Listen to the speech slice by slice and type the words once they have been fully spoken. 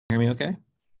Hear me okay?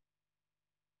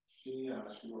 She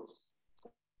works.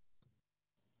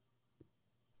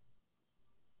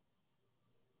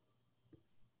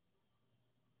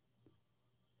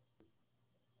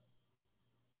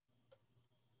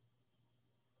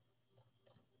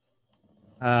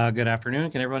 Good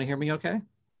afternoon. Can everybody hear me okay?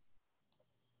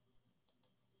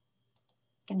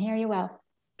 Can hear you well.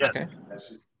 Okay.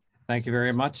 Thank you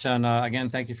very much. And again,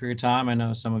 thank you for your time. I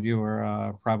know some of you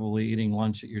are probably eating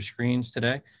lunch at your screens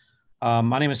today.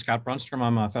 My name is Scott Brunstrom.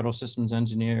 I'm a federal systems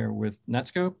engineer with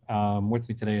Netskope. With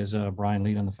me today is Brian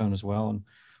Leedy on the phone as well. And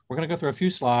we're going to go through a few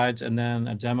slides and then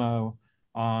a demo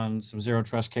on some zero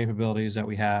trust capabilities that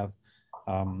we have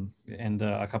and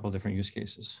a couple of different use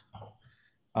cases.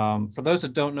 For those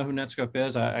that don't know who Netskope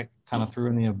is, I kind of threw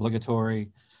in the obligatory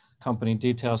company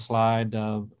detail slide.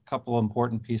 A couple of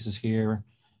important pieces here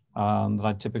that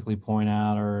I typically point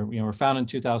out are, we're founded in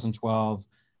 2012,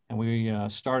 and we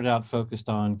started out focused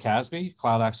on CASB,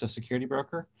 Cloud Access Security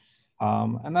Broker.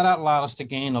 And that allowed us to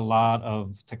gain a lot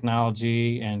of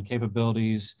technology and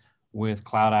capabilities with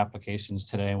cloud applications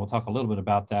today. And we'll talk a little bit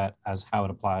about that as how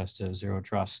it applies to zero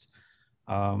trust.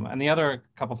 And the other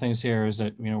couple things here is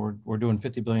that, we're doing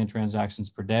 50 billion transactions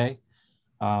per day.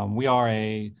 We are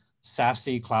a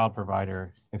SASE cloud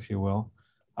provider, if you will.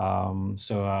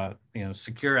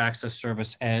 Secure Access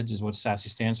Service Edge is what SASE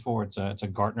stands for. It's a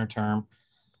Gartner term.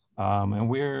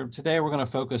 And today we're going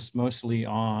to focus mostly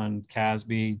on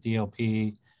CASB,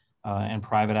 DLP, and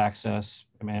private access,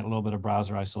 a little bit of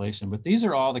browser isolation. But these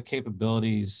are all the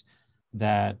capabilities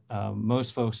that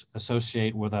most folks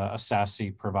associate with a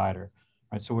SASE provider.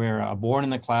 Right? So we're a born in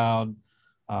the cloud,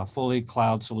 fully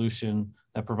cloud solution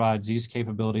that provides these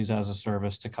capabilities as a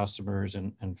service to customers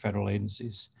and federal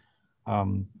agencies.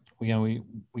 We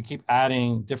keep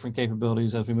adding different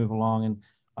capabilities as we move along.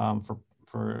 And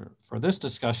for this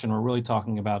discussion, we're really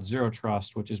talking about zero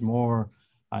trust, which is more,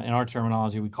 in our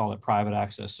terminology, we call it private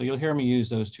access. So you'll hear me use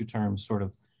those two terms sort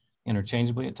of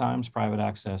interchangeably at times, private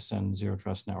access and zero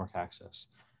trust network access.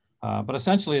 But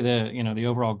essentially the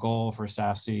overall goal for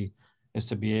SASE is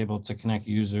to be able to connect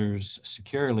users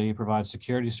securely, provide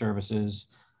security services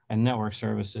and network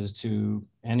services to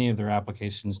any of their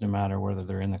applications, no matter whether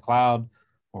they're in the cloud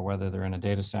or whether they're in a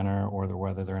data center or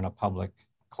whether they're in a public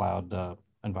cloud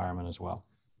environment as well.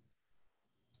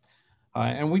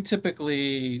 And we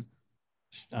typically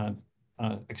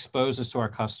expose this to our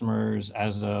customers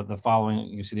as the following.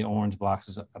 You see the orange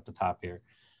blocks up the top here.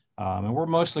 And we're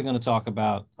mostly going to talk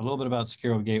about a little bit about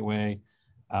Secure Web Gateway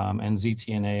and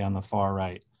ZTNA on the far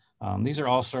right. These are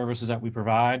all services that we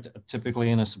provide, typically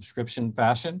in a subscription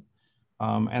fashion,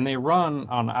 and they run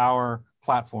on our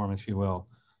platform, if you will.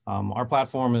 Our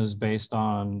platform is based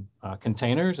on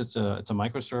containers. It's a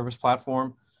microservice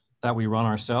platform that we run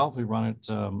ourselves. We run it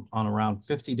on around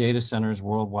 50 data centers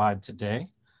worldwide today.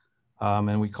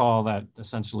 And we call that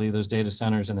essentially those data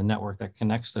centers and the network that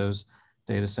connects those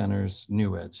data centers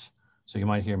New Edge. So you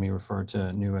might hear me refer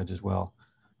to New Edge as well.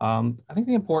 I think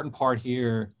the important part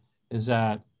here is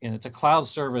that it's a cloud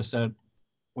service that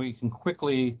we can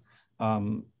quickly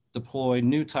deploy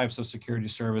new types of security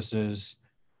services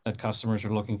that customers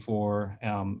are looking for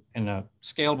in a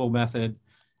scalable method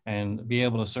and be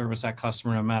able to service that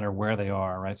customer no matter where they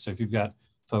are, right? So if you've got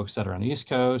folks that are on the East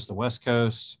Coast, the West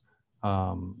Coast,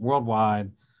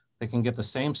 worldwide, they can get the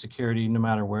same security no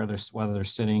matter whether they're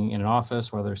sitting in an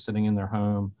office, whether they're sitting in their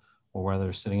home, or whether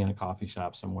they're sitting in a coffee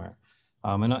shop somewhere.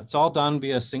 And it's all done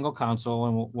via a single console,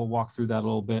 and we'll walk through that a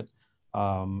little bit.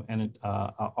 And it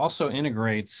also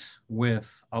integrates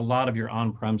with a lot of your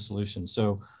on-prem solutions.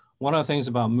 So one of the things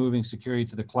about moving security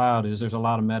to the cloud is there's a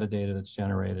lot of metadata that's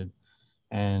generated.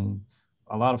 And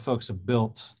a lot of folks have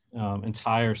built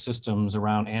entire systems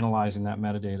around analyzing that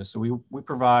metadata. So we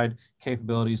provide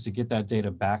capabilities to get that data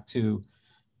back to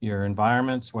your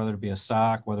environments, whether it be a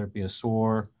SOC, whether it be a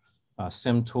SOAR,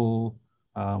 SIM tool.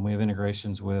 We have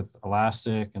integrations with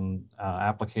Elastic and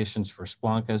applications for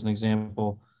Splunk, as an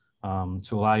example,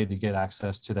 to allow you to get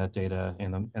access to that data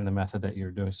in the method that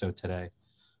you're doing so today.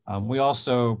 We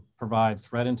also provide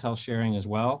threat intel sharing as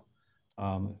well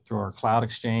through our cloud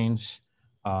exchange,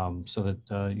 so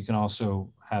that you can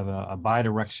also have a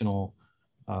bi-directional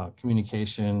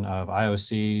communication of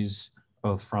IOCs,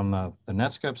 both from the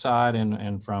Netskope side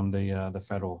and from the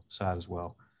federal side as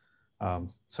well.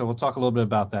 So we'll talk a little bit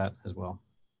about that as well.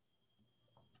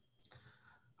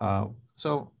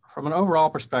 So from an overall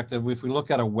perspective, if we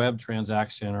look at a web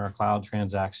transaction or a cloud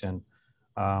transaction,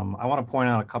 I want to point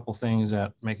out a couple things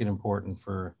that make it important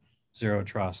for zero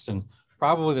trust. And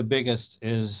probably the biggest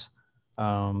is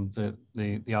the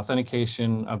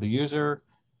authentication of the user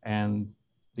and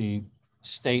the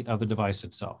state of the device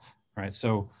itself, right?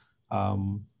 So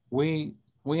We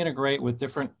integrate with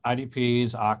different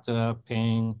IDPs, Okta,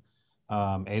 Ping,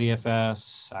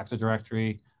 ADFS, Active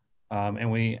Directory,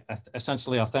 and we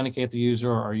essentially authenticate the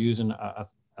user or use an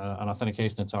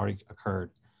authentication that's already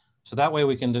occurred. So that way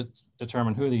we can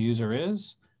determine who the user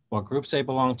is, what groups they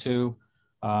belong to,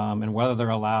 and whether they're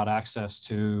allowed access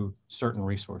to certain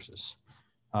resources.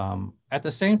 At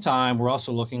the same time, we're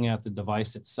also looking at the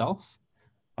device itself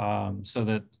so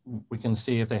that we can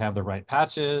see if they have the right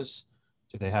patches,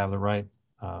 do they have the right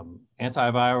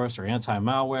antivirus or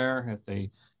anti-malware,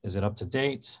 is it up to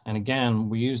date? And again,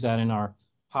 we use that in our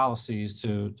policies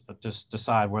to just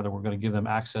decide whether we're going to give them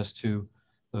access to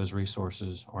those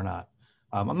resources or not.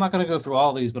 I'm not going to go through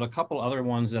all these, but a couple other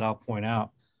ones that I'll point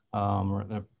out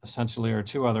essentially are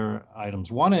two other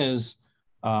items. One is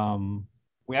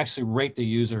we actually rate the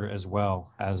user as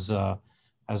well as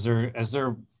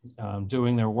they're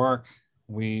doing their work.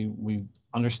 We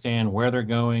understand where they're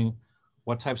going,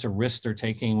 what types of risks they're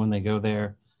taking when they go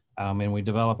there, and we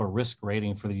develop a risk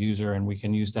rating for the user, and we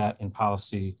can use that in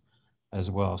policy as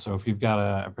well. So if you've got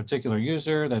a particular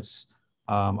user that's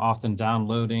often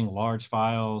downloading large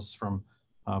files from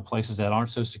places that aren't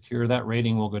so secure, that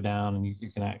rating will go down, and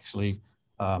you can actually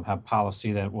have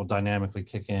policy that will dynamically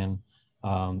kick in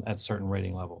at certain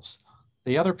rating levels.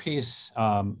 The other piece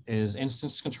is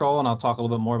instance control, and I'll talk a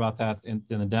little bit more about that in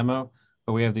the demo,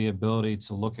 but we have the ability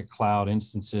to look at cloud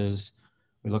instances.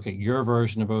 We look at your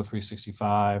version of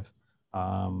O365,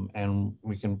 and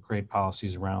we can create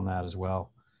policies around that as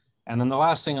well. And then the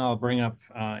last thing I'll bring up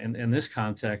in this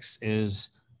context is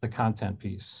the content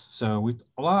piece. So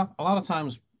a lot of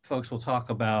times folks will talk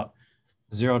about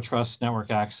zero trust network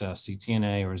access,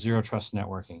 ZTNA, or zero trust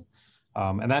networking.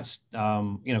 And that's,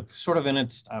 sort of in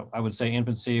its, I would say,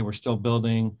 infancy. We're still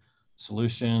building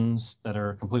solutions that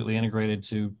are completely integrated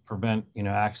to prevent,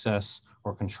 access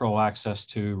or control access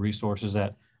to resources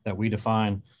that we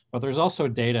define. But there's also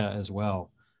data as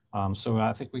well. So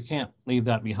I think we can't leave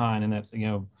that behind, and that,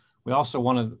 we also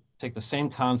want to take the same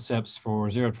concepts for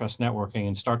zero trust networking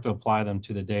and start to apply them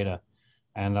to the data.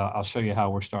 And I'll show you how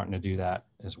we're starting to do that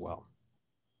as well.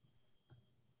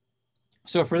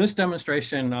 So for this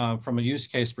demonstration, from a use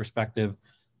case perspective,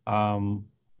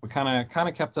 we kind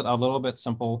of kept it a little bit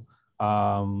simple.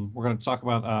 We're going to talk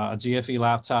about a GFE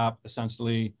laptop,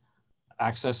 essentially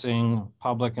accessing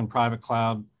public and private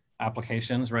cloud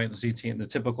applications, right? The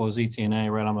typical ZTNA,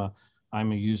 right?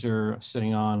 I'm a user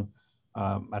sitting on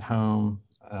at home,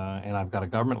 and I've got a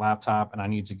government laptop, and I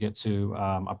need to get to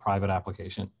a private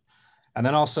application. And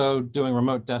then also doing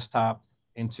remote desktop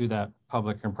into that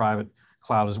public and private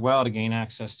cloud as well to gain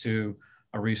access to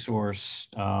a resource,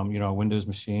 a Windows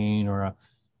machine or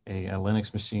a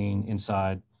Linux machine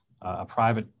inside a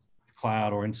private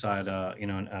cloud or inside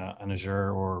an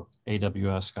Azure or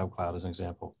AWS GovCloud as an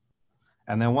example.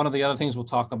 And then one of the other things we'll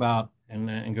talk about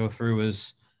and go through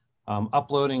is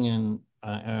uploading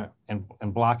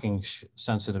and blocking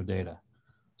sensitive data.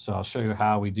 So I'll show you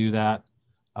how we do that.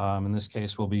 In this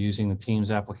case, we'll be using the Teams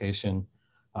application.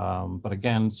 But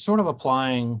again, sort of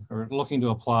applying or looking to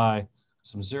apply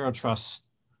some zero trust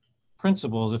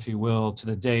principles, if you will, to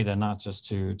the data, not just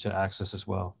to access as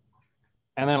well.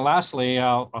 And then lastly,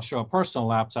 I'll show a personal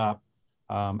laptop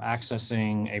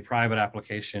accessing a private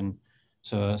application.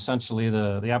 So essentially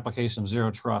the application of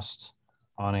zero trust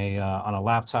on a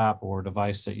laptop or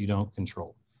device that you don't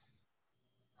control.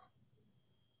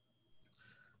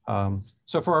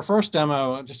 So for our first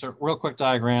demo, just a real quick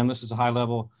diagram. This is a high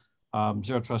level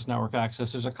zero trust network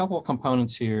access. There's a couple of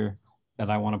components here that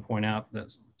I want to point out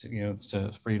that's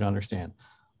for you to understand.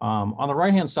 On the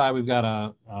right hand side, we've got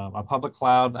a public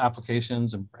cloud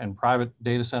applications and private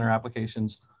data center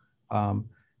applications.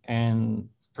 And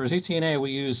for ZTNA,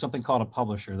 we use something called a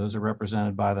publisher. Those are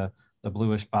represented by the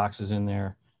bluish boxes in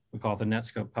there. We call it the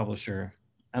Netskope publisher.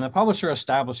 And the publisher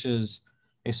establishes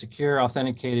a secure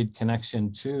authenticated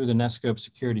connection to the Netskope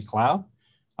security cloud,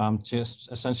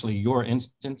 just essentially your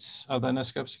instance of the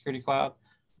Netskope security cloud.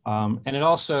 And it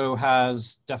also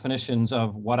has definitions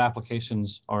of what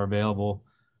applications are available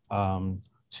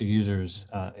to users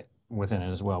within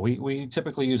it as well. We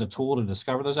typically use a tool to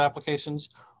discover those applications,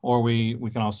 or we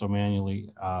can also manually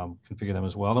configure them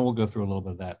as well. And we'll go through a little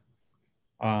bit of that.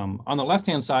 On the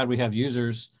left-hand side, we have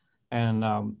users, and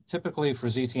typically for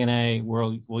ZTNA,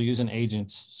 we'll use an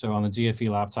agent. So on the GFE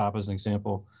laptop, as an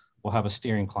example, we'll have a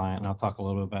steering client, and I'll talk a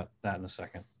little bit about that in a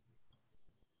second.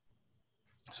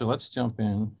 So let's jump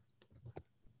in.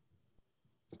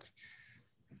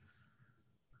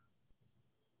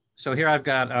 So here I've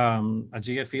got a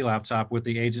GFE laptop with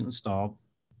the agent installed.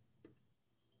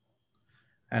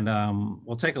 And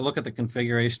we'll take a look at the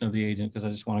configuration of the agent because I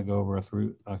just want to go over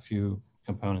a few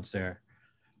components there.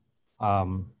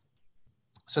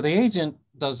 So the agent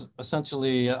does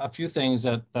essentially a few things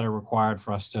that are required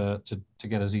for us to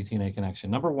get a ZTNA connection.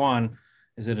 Number one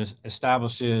is it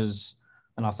establishes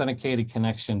an authenticated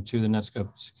connection to the Netskope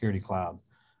security cloud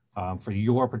for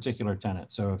your particular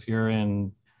tenant. So if you're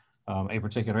in a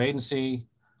particular agency,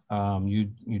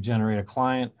 you generate a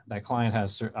client. That client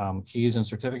has keys and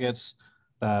certificates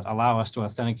that allow us to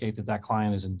authenticate that that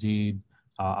client is indeed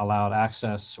allowed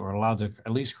access or allowed to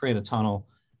at least create a tunnel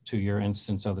to your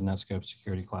instance of the Netskope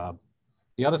security cloud.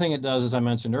 The other thing it does, as I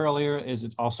mentioned earlier, is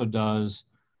it also does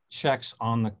checks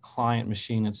on the client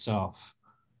machine itself.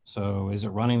 So is it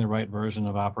running the right version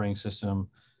of operating system?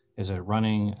 Is it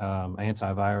running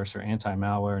antivirus or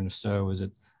anti-malware? And if so, is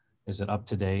it up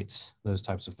to date? Those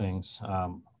types of things.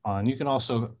 And you can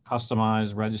also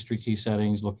customize registry key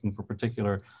settings, looking for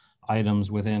particular items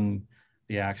within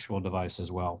the actual device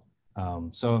as well.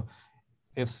 So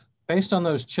if based on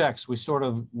those checks,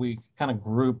 we kind of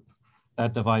group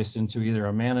that device into either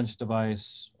a managed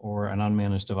device or an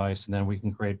unmanaged device, and then we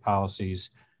can create policies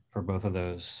for both of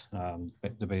those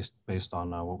based on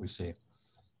what we see.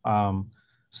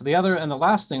 So the other and the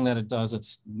last thing that it does,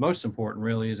 it's most important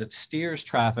really, is it steers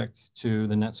traffic to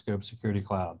the Netskope security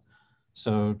cloud.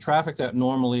 So traffic that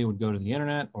normally would go to the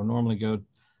internet or normally go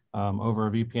over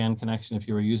a VPN connection if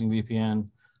you were using VPN,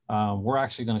 we're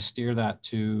actually going to steer that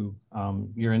to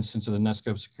your instance of the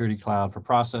Netskope security cloud for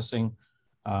processing,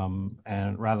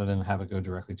 and rather than have it go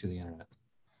directly to the internet.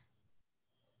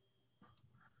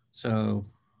 So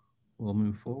we'll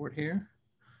move forward here.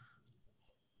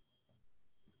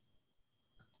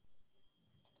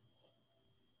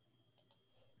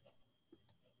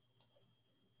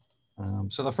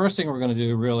 So the first thing we're going to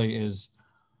do really is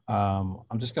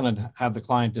I'm just going to have the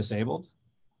client disabled.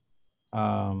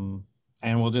 And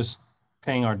we'll just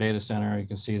ping our data center. You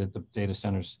can see that the data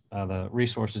centers, the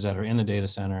resources that are in the data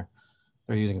center,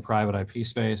 they're using private IP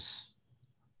space.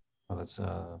 Well, that's,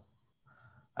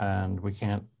 and we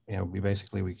can't,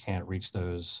 we can't reach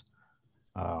those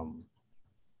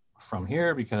from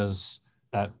here because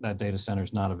that data center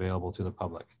is not available to the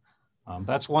public.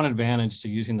 That's one advantage to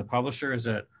using the publisher, is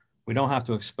that we don't have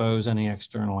to expose any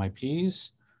external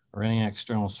IPs or any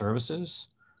external services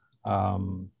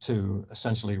to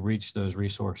essentially reach those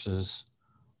resources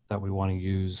that we want to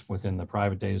use within the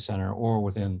private data center or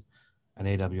within an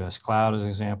AWS cloud as an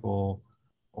example,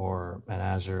 or an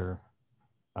Azure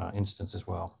instance as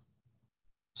well.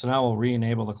 So now we'll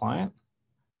re-enable the client.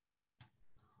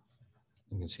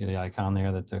 You can see the icon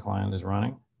there that the client is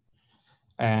running.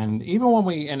 And even when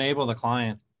we enable the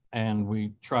client and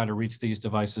we try to reach these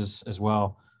devices as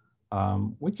well,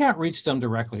 we can't reach them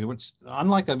directly. Which,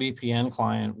 unlike a VPN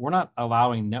client, we're not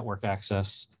allowing network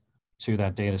access to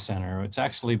that data center. It's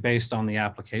actually based on the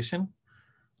application.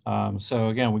 So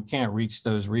again, we can't reach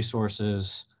those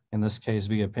resources, in this case,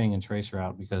 via ping and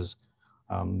traceroute, because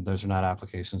those are not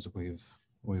applications that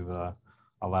we've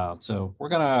allowed. So we're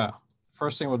gonna,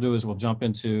 first thing we'll do is we'll jump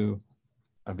into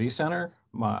a vCenter.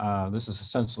 This is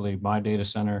essentially my data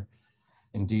center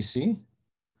in DC.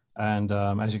 And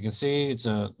as you can see, it's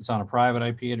on a private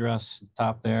IP address at the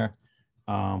top there.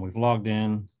 We've logged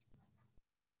in,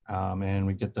 and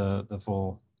we get the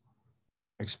full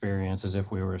experience as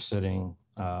if we were sitting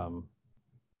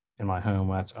in my home.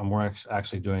 We're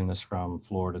actually doing this from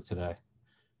Florida today,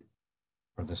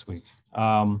 or this week.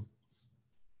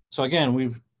 So again,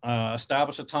 we've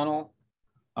established a tunnel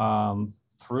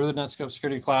through the Netskope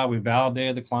Security Cloud. We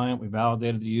validated the client, we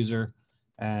validated the user,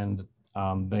 and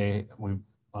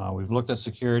we've looked at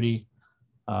security,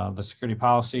 the security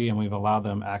policy, and we've allowed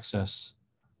them access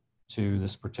to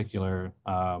this particular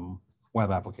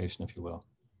web application, if you will.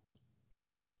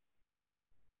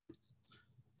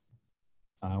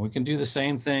 We can do the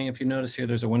same thing. If you notice here,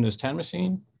 there's a Windows 10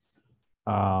 machine,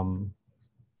 and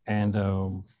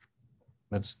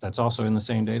that's also in the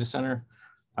same data center.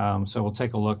 So we'll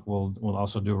take a look. We'll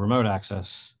also do remote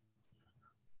access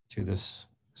to this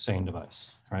same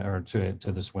device, right, or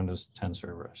to this Windows 10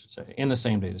 server, I should say, in the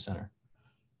same data center.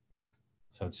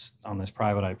 So it's on this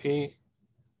private IP.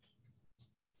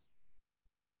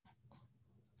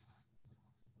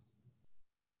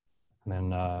 And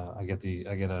then I get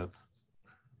a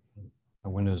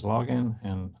Windows login,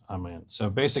 and I'm in. So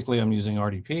basically, I'm using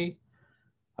RDP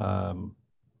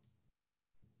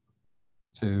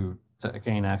to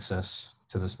gain access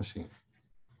to this machine.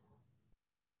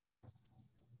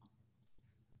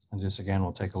 And just again,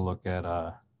 we'll take a look at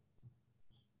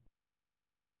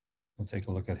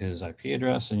his IP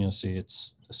address, and you'll see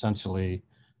it's essentially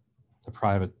the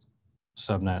private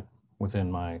subnet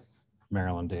within my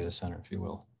Maryland data center, if you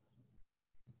will.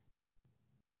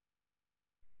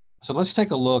 So let's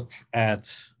take a look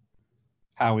at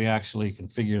how we actually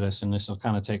configure this, and this will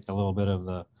kind of take a little bit of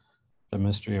the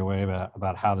mystery away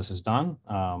about how this is done.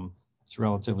 It's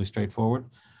relatively straightforward.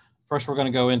 First, we're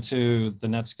going to go into the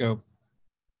Netskope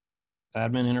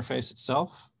admin interface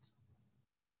itself.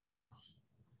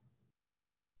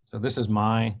 So this is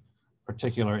my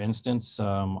particular instance.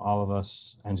 All of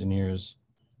us engineers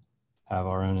have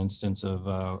our own instance of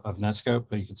Netskope,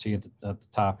 but you can see at the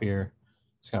top here,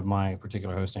 it's got my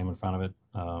particular host name in front of it.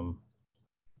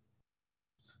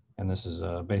 And this is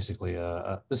basically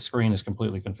this screen is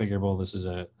completely configurable. This is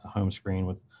a home screen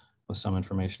with some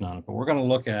information on it. But we're going to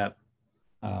look at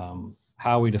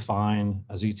how we define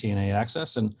a ZTNA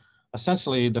access. And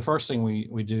essentially, the first thing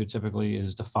we do typically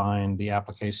is define the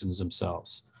applications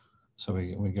themselves. So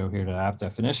we go here to app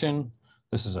definition.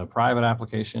 This is a private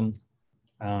application.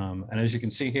 And as you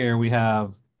can see here, we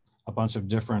have a bunch of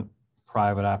different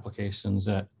private applications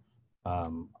that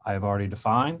I've already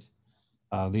defined.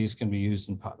 These can be used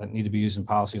that need to be used in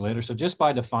policy later. So just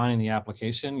by defining the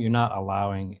application, you're not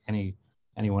allowing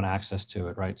anyone access to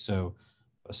it, right? So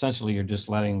essentially, you're just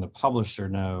letting the publisher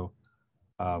know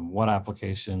what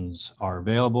applications are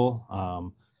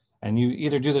available. And you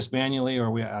either do this manually,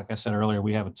 or like I said earlier,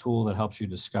 we have a tool that helps you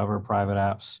discover private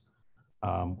apps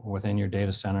within your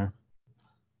data center.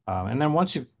 And then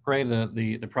once you've created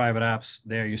the private apps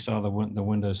there, you saw the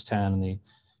Windows 10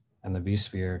 and the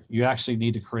vSphere, you actually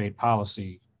need to create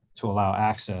policy to allow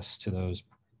access to those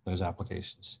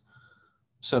applications.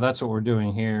 So that's what we're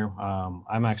doing here.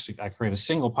 I create a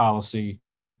single policy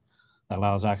that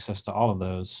allows access to all of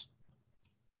those.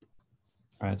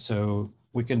 All right, so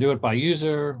we can do it by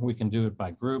user, we can do it by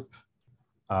group,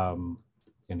 we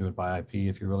can do it by IP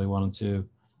if you really wanted to.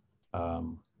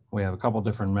 We have a couple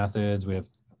different methods. We have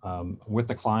with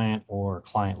the client or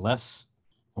clientless,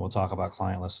 and we'll talk about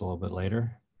clientless a little bit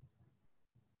later.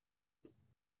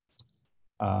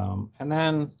 And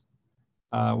then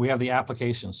we have the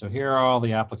applications. So here are all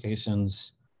the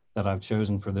applications that I've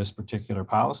chosen for this particular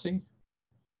policy.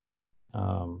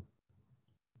 You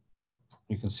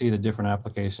can see the different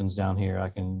applications down here. I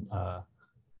can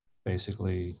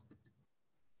basically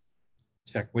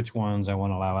check which ones I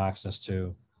want to allow access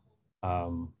to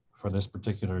for this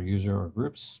particular user or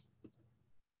groups.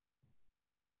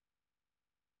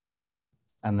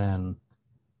 And then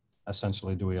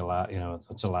essentially, do we allow,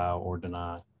 let's allow or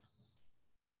deny.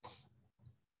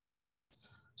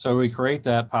 So we create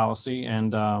that policy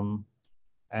and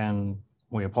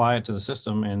we apply it to the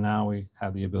system, and now we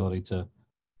have the ability to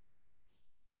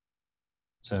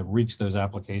reach those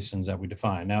applications that we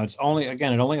define. Now it's only,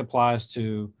 again, it only applies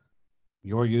to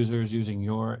your users using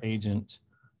your agent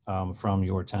from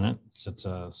your tenant. So it's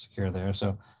secure there.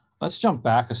 So let's jump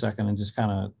back a second and just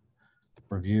kind of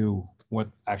review what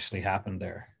actually happened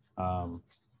there.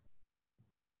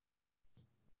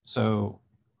 So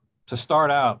to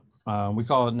start out, we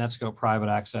call it Netskope Private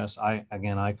Access. I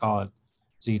call it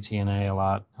ZTNA a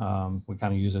lot. We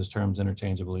kind of use those terms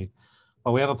interchangeably.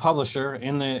 But we have a publisher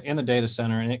in the data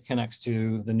center, and it connects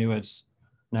to the NewEdge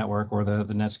network or the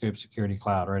Netskope Security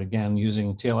Cloud, right? Again,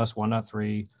 using TLS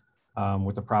 1.3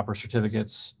 with the proper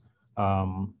certificates.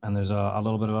 And there's a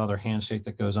little bit of other handshake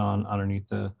that goes on underneath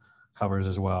the covers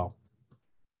as well.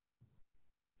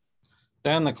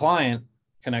 Then the client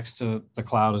connects to the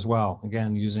cloud as well,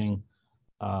 again, using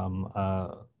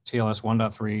TLS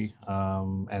 1.3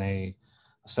 and a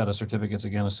set of certificates,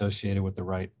 again, associated with the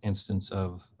right instance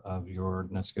of your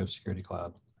Netskope Security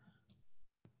Cloud.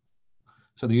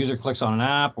 So the user clicks on an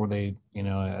app, or they,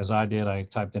 as I did, I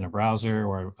typed in a browser,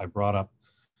 or I brought up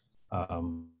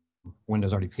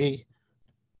Windows RDP,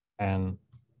 and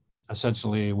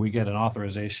essentially we get an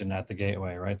authorization at the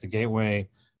gateway, right? The gateway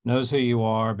knows who you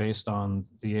are based on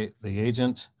the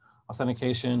agent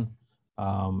authentication.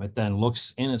 It then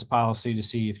looks in its policy to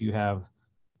see if you have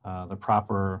the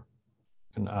proper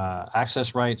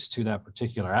access rights to that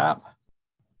particular app.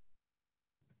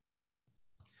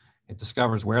 It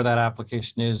discovers where that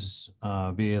application is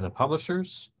via the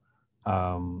publishers.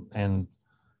 And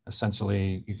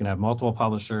essentially, you can have multiple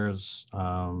publishers.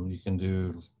 You can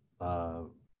do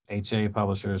HA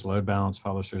publishers, load balance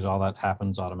publishers, all that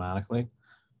happens automatically.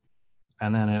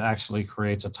 And then it actually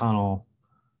creates a tunnel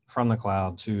from the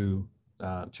cloud to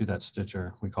that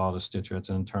stitcher. We call it a stitcher. It's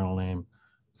an internal name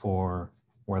for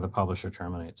where the publisher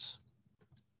terminates.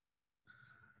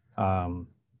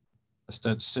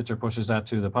 The stitcher pushes that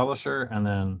to the publisher, and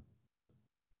then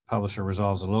publisher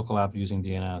resolves the local app using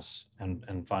DNS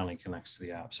and finally connects to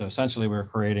the app. So essentially, we're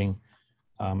creating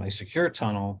a secure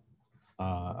tunnel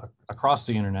across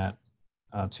the internet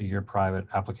to your private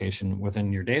application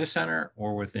within your data center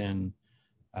or within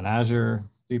an Azure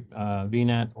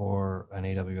VNet or an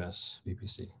AWS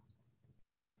VPC.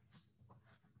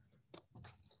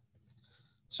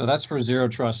 So that's for zero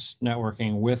trust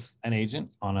networking with an agent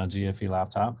on a GFE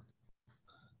laptop.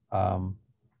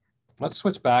 Let's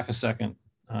switch back a second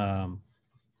to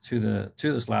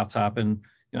this laptop. And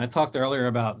I talked earlier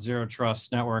about zero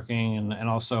trust networking and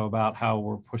also about how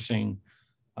we're pushing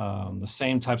the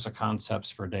same types of concepts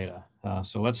for data.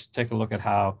 So let's take a look at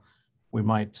how we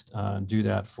might do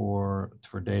that for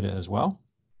data as well.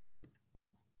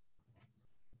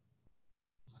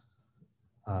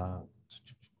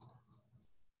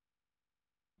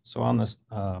 So on this,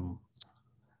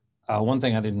 one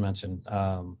thing I didn't mention,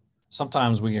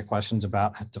 sometimes we get questions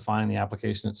about defining the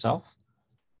application itself.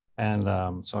 And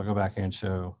so I'll go back here and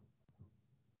show.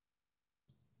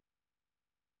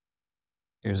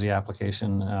 Here's the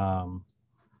application.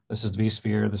 This is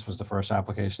vSphere. This was the first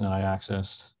application that I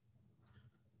accessed.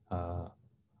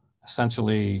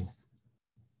 Essentially,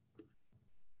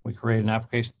 we create an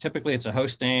application. Typically, it's a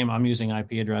host name. I'm using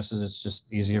IP addresses. It's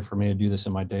just easier for me to do this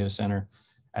in my data center.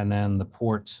 And then the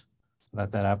port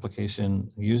that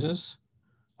application uses.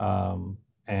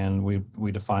 And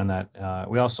we define that.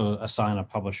 We also assign a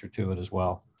publisher to it as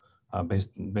well,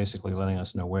 basically letting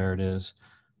us know where it is.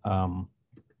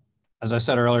 As I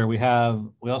said earlier, we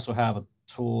also have a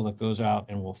tool that goes out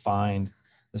and will find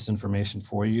this information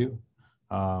for you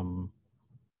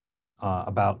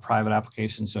about private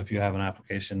applications. So if you have an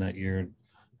application that you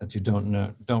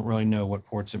don't really know what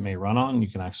ports it may run on, you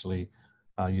can actually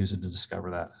use it to discover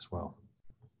that as well.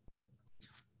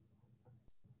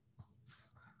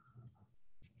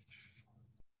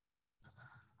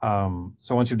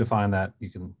 So once you define that, you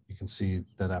can see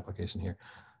that application here.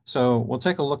 So we'll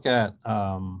take a look at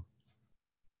how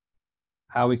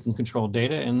we can control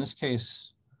data. In this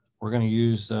case, we're going to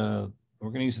use the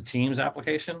Teams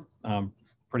application,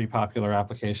 pretty popular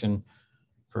application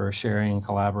for sharing and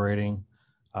collaborating,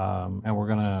 and we're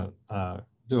going to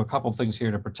do a couple things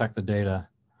here to protect the data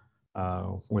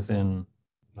within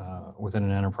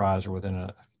an enterprise or within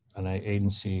an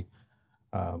agency.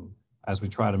 As we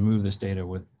try to move this data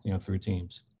through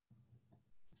Teams.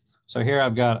 So here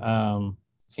I've got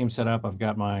Teams set up. I've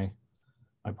got my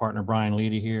partner Brian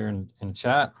Leedy here in the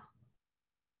chat.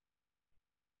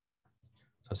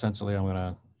 So essentially, I'm going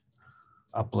to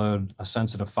upload a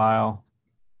sensitive file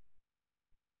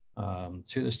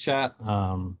to this chat.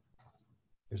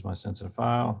 Here's my sensitive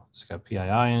file. It's got PII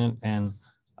in it, and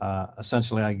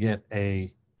essentially, I get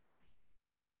a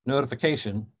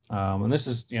notification, and this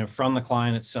is from the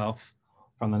client itself,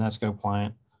 from the Netskope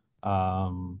client,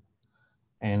 and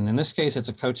in this case it's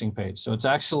a coaching page. So it's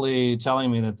actually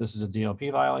telling me that this is a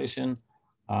DLP violation.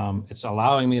 It's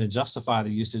allowing me to justify the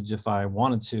usage if I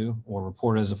wanted to, or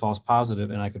report it as a false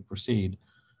positive, and I could proceed,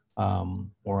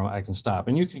 or I can stop.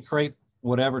 And you can create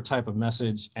whatever type of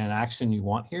message and action you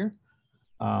want here.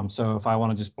 So if I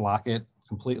want to just block it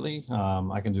completely,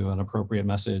 I can do an appropriate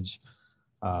message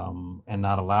and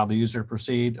not allow the user to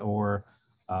proceed, or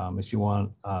if you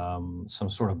want some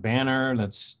sort of banner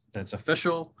that's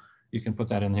official, you can put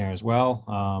that in there as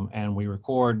well. And we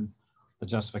record the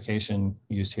justification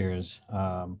used here is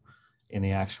in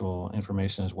the actual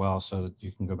information as well, so that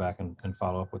you can go back and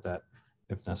follow up with that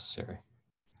if necessary.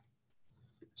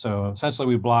 So essentially,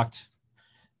 we blocked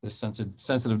this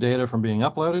sensitive data from being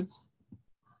uploaded.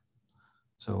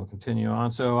 So we'll continue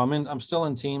on. So I'm still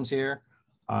in Teams here.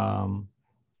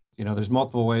 There's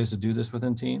multiple ways to do this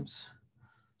within Teams.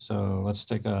 So let's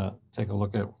take a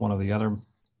look at one of the other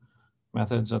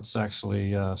methods. Let's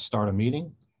actually start a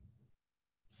meeting.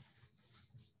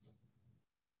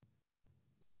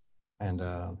 And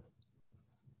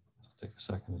take a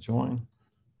second to join.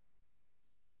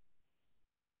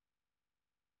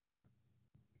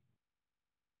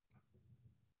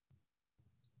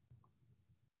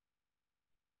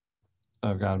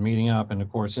 I've got a meeting up, and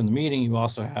of course in the meeting you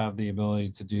also have the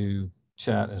ability to do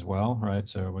chat as well, right?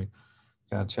 So we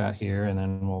got chat here, and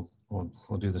then we'll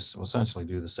do this. We'll essentially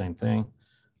do the same thing.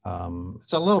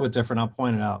 It's a little bit different. I'll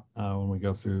point it out when we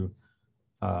go through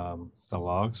the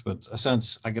logs, but in a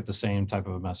sense I get the same type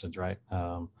of a message, right?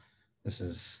 This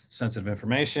is sensitive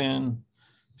information.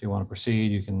 If you want to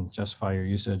proceed, you can justify your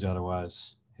usage.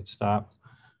 Otherwise, hit stop.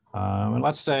 And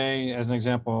let's say, as an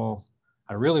example,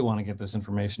 I really want to get this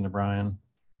information to Brian.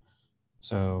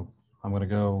 So I'm going to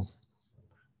go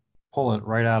pull it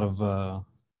right out of a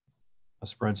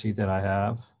spreadsheet that I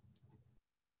have.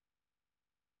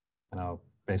 And I'll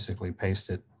basically paste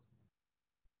it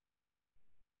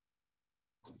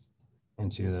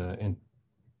into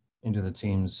the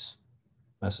Teams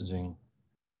messaging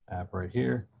app right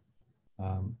here.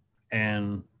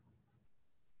 And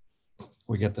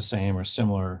we get the same or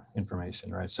similar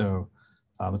information, right? So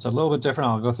it's a little bit different.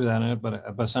 I'll go through that in it, but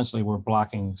essentially we're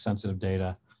blocking sensitive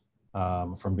data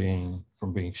from being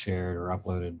shared or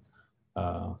uploaded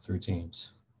through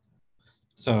Teams.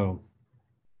 So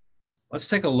let's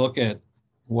take a look at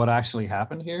what actually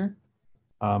happened here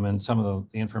and some of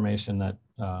the information that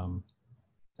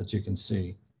that you can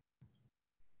see.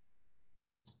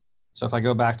 So if I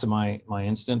go back to my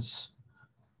instance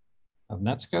of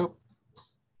Netskope,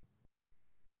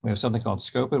 we have something called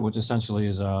Scope It, which essentially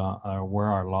is where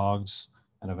our logs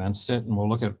and events sit, and we'll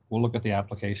look at the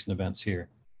application events here.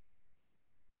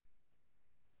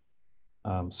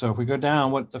 So if we go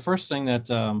down, the first thing that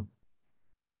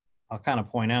I'll kind of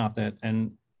point out that,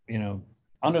 and you know,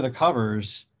 under the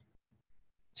covers,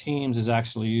 Teams is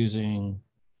actually using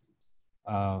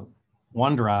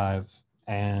OneDrive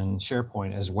and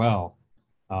SharePoint as well.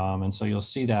 And so you'll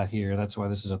see that here. That's why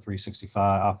this is a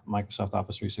 365 Microsoft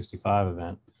Office 365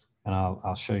 event. And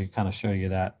I'll show you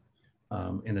that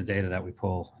in the data that we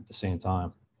pull at the same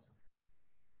time.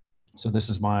 So this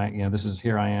is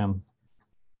here I am,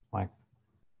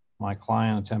 my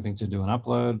client attempting to do an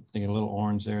upload. The little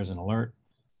orange there is an alert.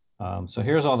 So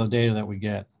here's all the data that we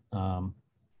get.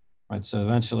 Right. So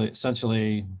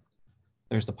essentially,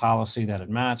 there's the policy that it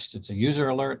matched. It's a user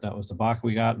alert. That was the block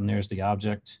we got, and there's the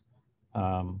object.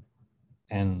 And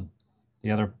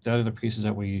the other pieces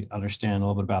that we understand a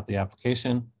little bit about the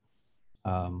application.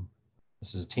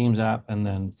 This is a Teams app, and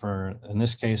then in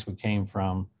this case,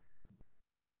 the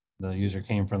user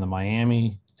came from the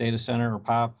Miami data center or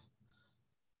POP.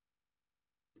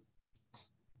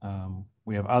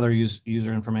 We have other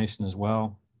user information as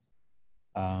well.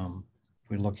 If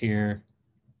we look here,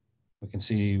 we can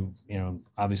see,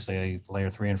 obviously a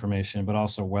layer 3 information, but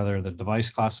also whether the device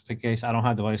classification. I don't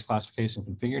have device classification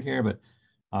configured here, but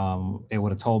it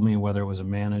would have told me whether it was a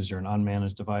managed or an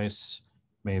unmanaged device.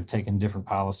 May have taken different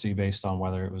policy based on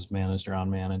whether it was managed or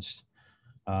unmanaged.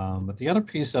 But the other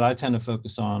piece that I tend to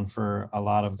focus on for a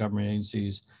lot of government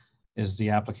agencies is the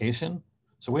application.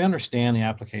 So we understand the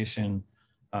application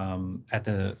at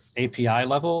the API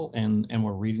level, and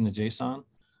we're reading the JSON.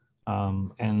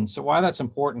 And so why that's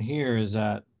important here is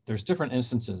that there's different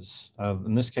instances of,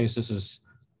 in this case, this is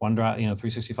OneDrive,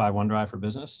 365 OneDrive for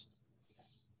Business.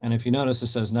 And if you notice, it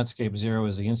says Netscape 0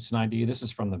 is the instant ID. This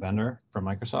is from the vendor, from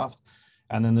Microsoft.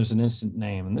 And then there's an instant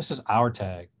name, and this is our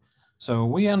tag. So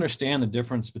we understand the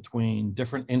difference between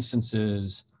different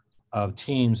instances of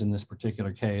Teams in this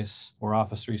particular case, or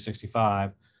Office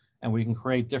 365, and we can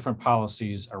create different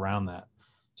policies around that.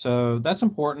 So that's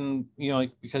important,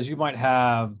 because you might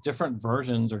have different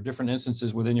versions or different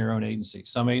instances within your own agency.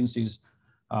 Some agencies,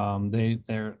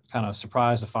 they're kind of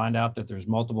surprised to find out that there's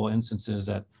multiple instances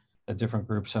that different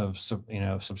groups have,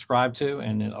 subscribed to,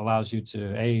 and it allows you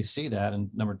to A, see that, and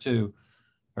number two,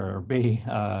 or B,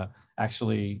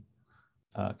 actually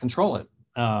control it,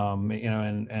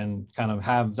 and kind of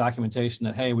have documentation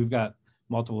that, hey, we've got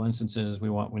multiple instances, we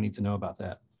need to know about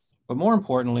that. But more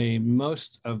importantly,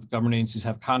 most of government agencies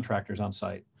have contractors on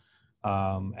site,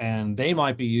 and they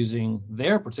might be using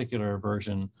their particular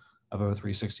version of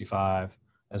O365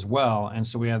 as well. And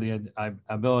so we have the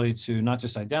ability to not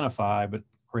just identify, but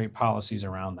create policies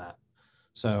around that.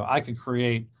 So I could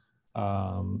create,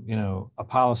 a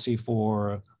policy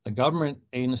for the government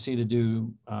agency to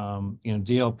do,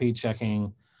 DLP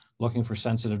checking, looking for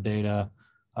sensitive data,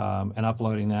 and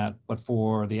uploading that. But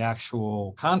for the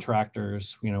actual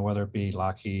contractors, whether it be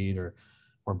Lockheed or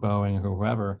Boeing or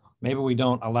whoever, maybe we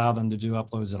don't allow them to do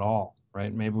uploads at all,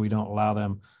 right? Maybe we don't allow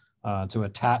them to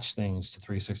attach things to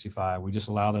 365. We just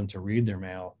allow them to read their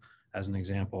mail, as an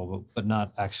example, but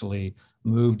not actually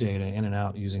move data in and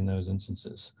out using those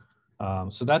instances.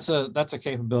 So that's a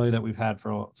capability that we've had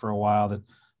for a while that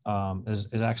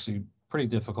is actually pretty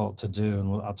difficult to do,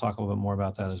 and I'll talk a little bit more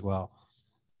about that as well.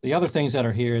 The other things that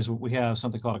are here is we have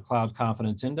something called a Cloud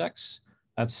Confidence Index.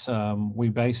 That's we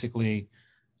basically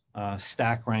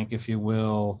stack rank, if you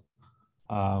will,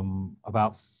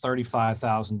 about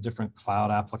 35,000 different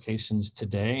cloud applications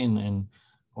today, and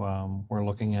we're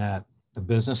looking at the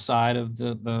business side of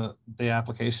the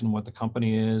application, what the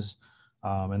company is,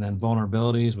 and then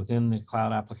vulnerabilities within the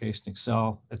cloud application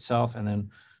itself, and then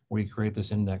we create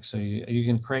this index. So you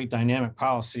can create dynamic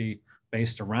policy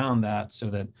based around that,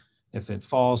 so that if it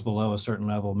falls below a certain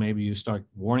level, maybe you start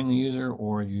warning the user,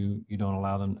 or you don't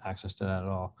allow them access to that at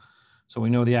all. So we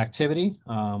know the activity.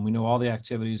 We know all the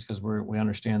activities because we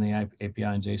understand the API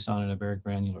and JSON at a very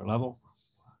granular level,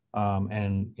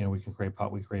 and we can create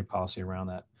policy around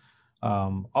that.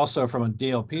 Also, from a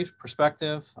DLP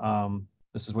perspective,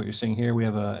 This is what you're seeing here. We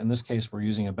have in this case, we're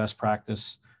using a best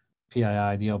practice PII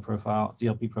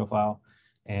DLP profile.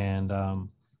 And,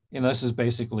 this is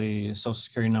basically a social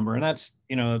security number. And that's,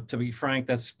 to be frank,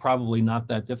 that's probably not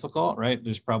that difficult, right?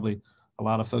 There's probably a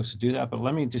lot of folks that do that, but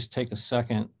let me just take a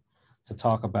second to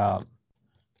talk about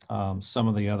some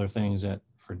of the other things that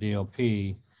for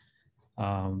DLP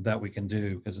that we can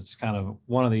do, because it's kind of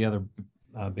one of the other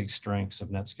big strengths of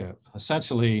Netskope.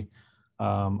 Essentially,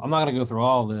 I'm not going to go through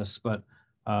all of this, but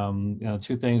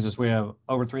two things is we have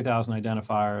over 3,000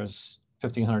 identifiers,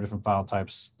 1,500 different file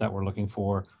types that we're looking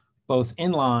for, both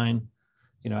inline,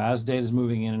 as data is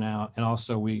moving in and out, and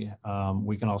also we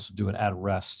can also do it at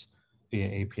rest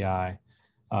via API.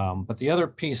 But the other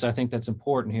piece I think that's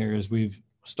important here is we've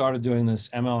started doing this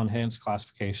ML enhanced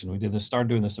classification. We started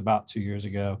doing this about 2 years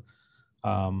ago.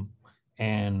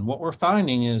 And what we're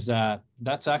finding is that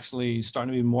that's actually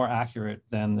starting to be more accurate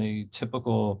than the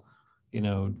typical,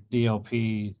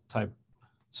 DLP type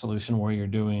solution where you're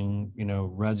doing,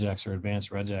 regex or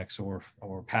advanced regex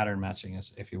or pattern matching,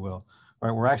 if you will.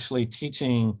 Right? We're actually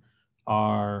teaching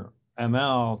our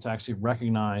ML to actually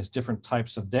recognize different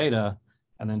types of data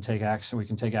and then take action. We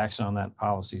can take action on that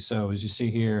policy. So as you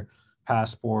see here,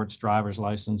 passports, driver's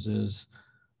licenses,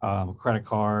 credit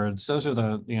cards, those are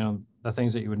the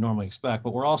things that you would normally expect.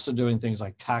 But we're also doing things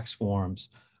like tax forms,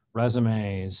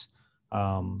 resumes,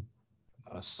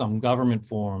 some government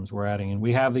forms we're adding. And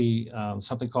we have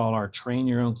something called our train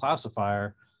your own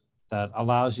classifier that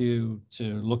allows you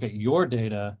to look at your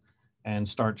data and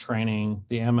start training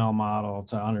the ML model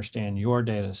to understand your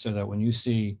data, so that when you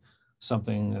see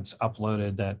something that's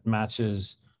uploaded that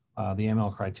matches the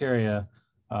ML criteria,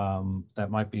 that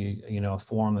might be, a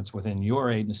form that's within your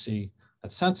agency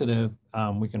that's sensitive,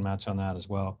 we can match on that as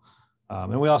well.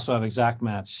 And we also have exact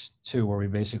match too, where we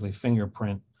basically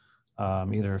fingerprint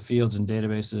either fields in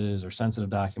databases or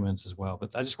sensitive documents as well.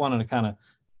 But I just wanted to kind of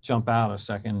jump out a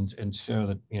second and show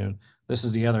that, this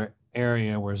is the other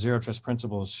area where zero trust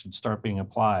principles should start being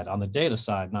applied on the data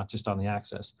side, not just on the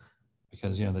access,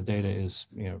 because, the data is,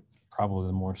 probably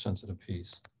the more sensitive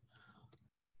piece.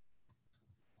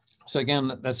 So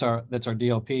again, that's our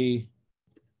DLP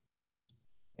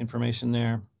information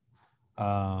there.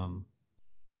 And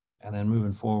then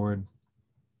moving forward,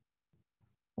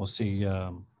 we'll see, we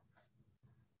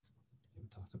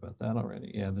talked about that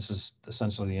already. Yeah, this is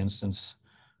essentially the instance.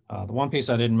 The one piece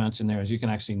I didn't mention there is you can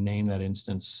actually name that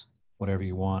instance whatever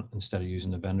you want instead of using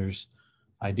the vendor's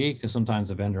ID, because sometimes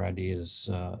the vendor ID is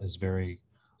very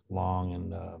long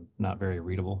and not very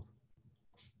readable.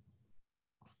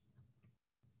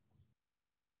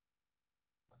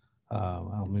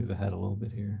 I'll move ahead a little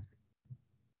bit here.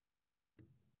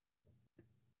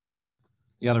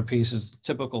 The other piece is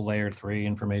typical layer 3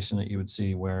 information that you would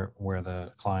see where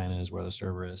the client is, where the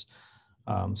server is.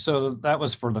 So that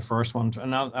was for the first one,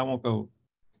 and now I won't go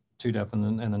too depth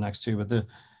in the next two, but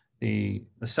the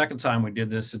second time we did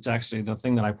this, it's actually, the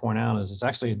thing that I point out is it's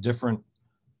actually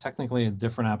technically a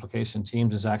different application.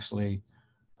 Teams is actually,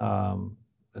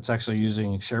 it's actually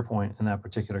using SharePoint in that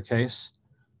particular case.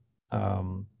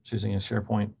 It's using a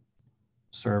SharePoint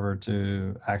server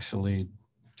to actually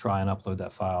try and upload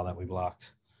that file that we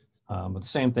blocked. But the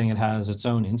same thing, it has its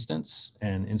own instance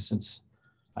and instance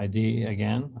ID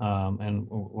again, and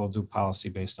we'll do policy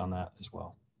based on that as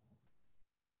well.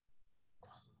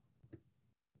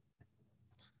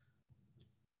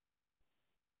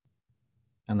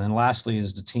 And then lastly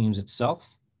is the Teams itself,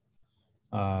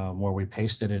 where we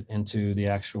pasted it into the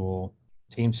actual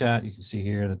team chat. You can see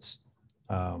here that's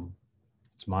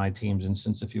it's my Teams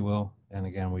instance, if you will. And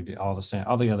again, we do all the same.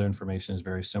 All the other information is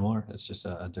very similar. It's just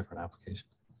a different application.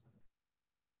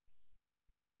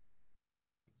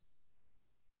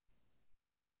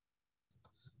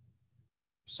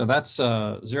 So that's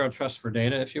zero trust for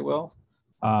data, if you will,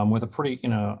 with a pretty,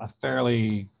 a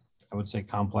fairly, I would say,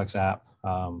 complex app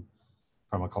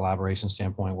from a collaboration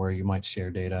standpoint where you might share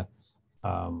data.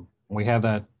 We have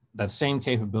that same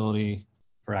capability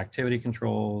for activity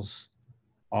controls,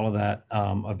 all of that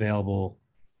available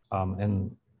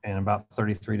in about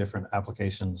 33 different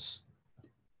applications.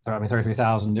 I mean,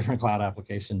 33,000 different cloud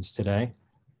applications today.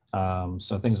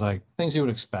 So things you would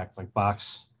expect, like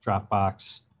Box,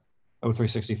 Dropbox,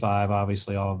 O365,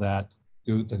 obviously all of that,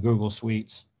 the Google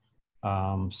Suites,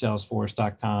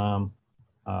 Salesforce.com,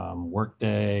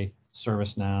 Workday,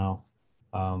 ServiceNow.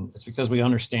 It's because we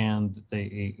understand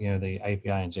the API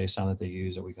and JSON that they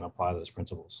use that we can apply those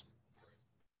principles.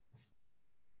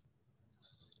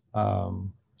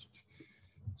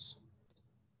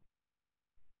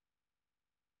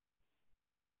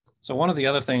 So one of the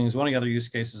other use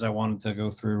cases I wanted to go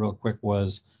through real quick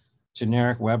was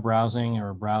generic web browsing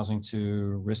or browsing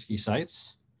to risky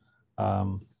sites.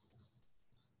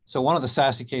 So one of the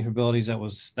SASE capabilities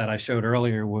that I showed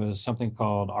earlier was something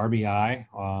called RBI,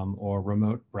 or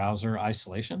remote browser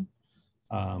isolation.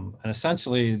 And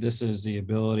essentially, this is the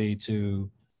ability to,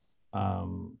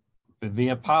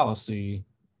 via policy,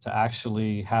 to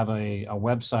actually have a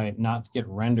website not get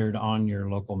rendered on your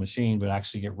local machine, but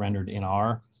actually get rendered in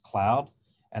our cloud.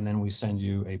 And then we send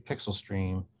you a pixel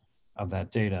stream of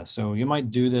that data. So you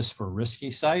might do this for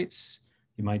risky sites.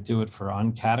 You might do it for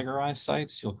uncategorized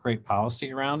sites. You'll create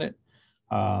policy around it.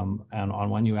 And on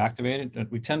when you activate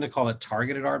it, we tend to call it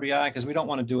targeted RBI because we don't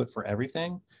want to do it for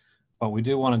everything, but we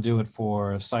do want to do it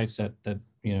for sites that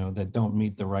don't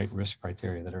meet the right risk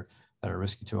criteria that are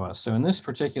risky to us. So in this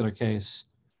particular case,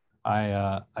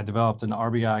 I developed an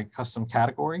RBI custom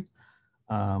category.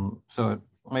 So it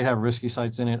might have risky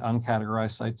sites in it,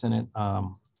 uncategorized sites in it.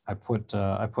 I put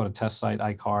a test site,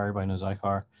 iCar, everybody knows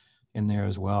iCar, in there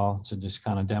as well to just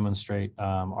kind of demonstrate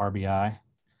RBI.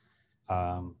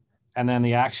 And then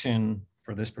the action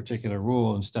for this particular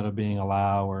rule, instead of being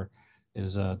allow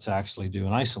is to actually do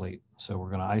an isolate. So we're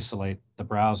going to isolate the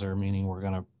browser, meaning we're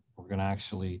going to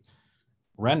actually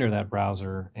render that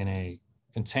browser in a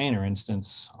container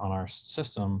instance on our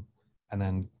system, and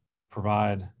then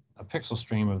provide a pixel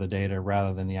stream of the data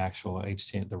rather than the actual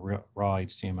HTML, the raw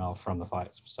HTML from the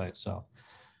site itself.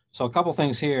 So a couple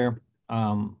things here.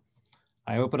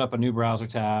 I opened up a new browser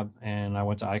tab and I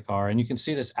went to iCar, and you can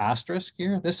see this asterisk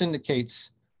here. This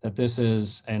indicates that this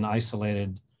is an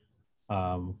isolated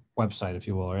website, if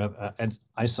you will, or an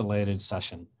isolated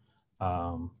session.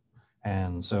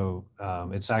 And so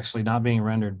it's actually not being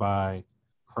rendered by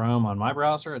Chrome on my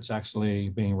browser. It's actually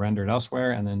being rendered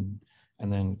elsewhere, and then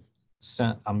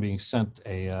I'm being sent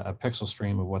a pixel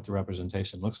stream of what the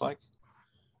representation looks like,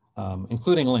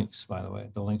 including links, by the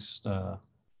way. The links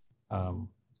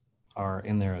are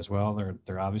in there as well.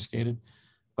 They're obfuscated,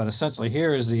 but essentially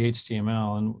here is the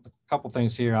HTML. And a couple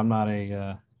things here. I'm not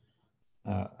a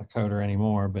coder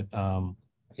anymore, but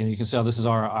you can see this is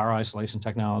our isolation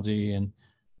technology, and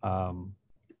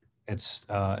it's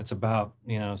about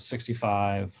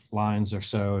 65 lines or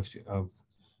so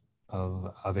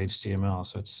of HTML.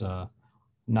 So it's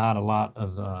not a lot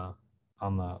of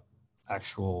on the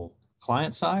actual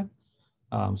client side.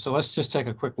 So let's just take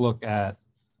a quick look at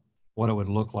what it would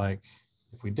look like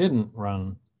if we didn't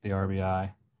run the RBI,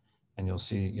 and you'll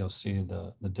see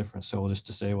the difference. So we'll just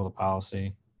disable the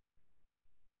policy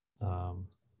and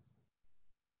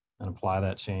apply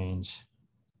that change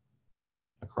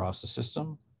across the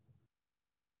system.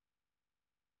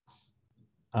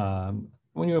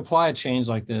 When you apply a change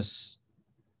like this,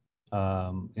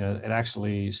 it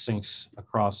actually syncs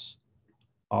across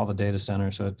all the data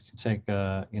centers. So it can take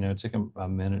a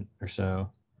minute or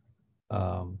so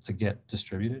to get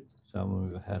distributed. So I'm going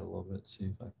to move ahead a little bit, see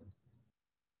if I can.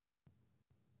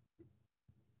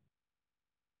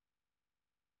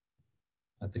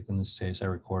 I think in this case, I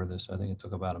recorded this. So I think it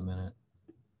took about a minute.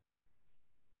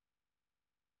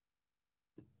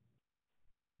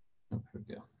 Oh, here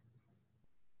we go.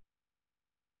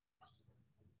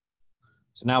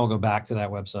 So now we'll go back to that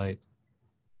website,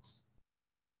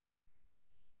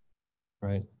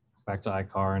 right? Back to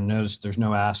iCar, and notice there's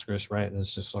no asterisk, right?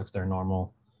 This just looks their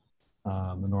normal,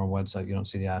 the normal website. You don't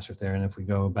see the asterisk there. And if we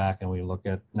go back and we look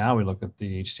at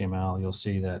the HTML, you'll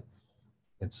see that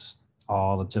it's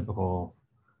all the typical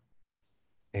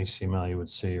HTML you would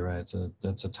see, right?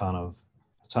 That's a ton of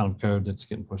code that's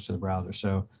getting pushed to the browser.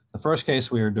 So the first case,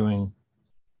 we are doing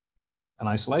an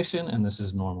isolation, and this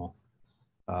is normal.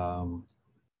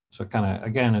 So kind of,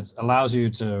 again, it allows you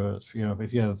to,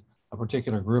 if you have a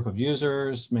particular group of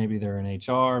users, maybe they're in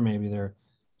HR, maybe they're,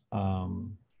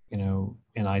 in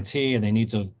IT, and they need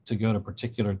to go to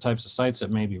particular types of sites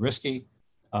that may be risky.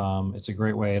 It's a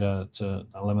great way to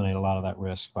eliminate a lot of that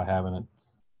risk by having it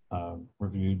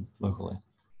reviewed locally.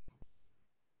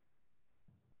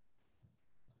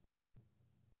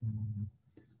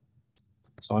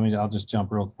 So I'll just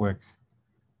jump real quick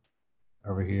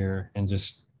over here and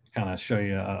just kind of show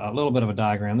you a little bit of a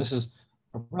diagram. This is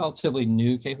a relatively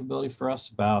new capability for us,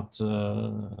 about,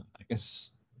 I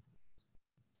guess,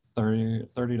 30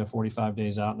 to 45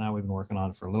 days out now. We've been working on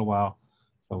it for a little while,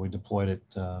 but we deployed it,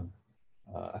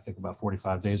 I think, about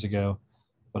 45 days ago.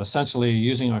 But essentially,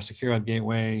 using our secure web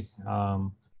gateway,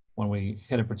 when we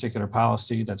hit a particular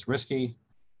policy that's risky,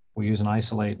 we use an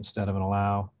isolate instead of an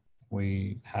allow.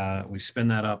 We spin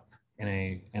that up in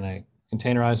a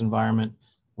containerized environment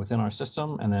within our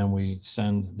system, and then we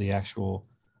send the actual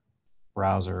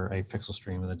browser a pixel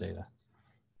stream of the data.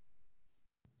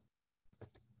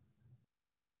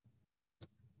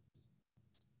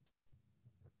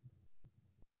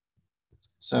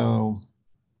 So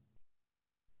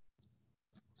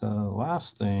the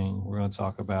last thing we're going to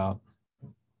talk about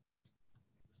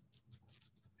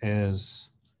is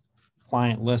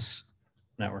clientless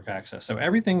network access. So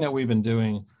everything that we've been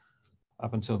doing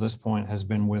up until this point has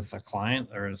been with a client,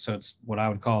 or so it's what I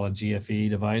would call a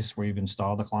GFE device where you've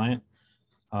installed the client.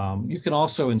 You can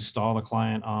also install the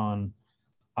client on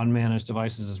unmanaged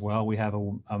devices as well. We have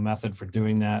a method for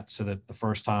doing that so that the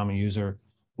first time a user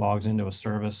logs into a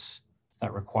service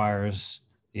that requires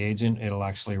the agent, it'll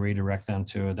actually redirect them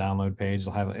to a download page.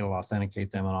 It'll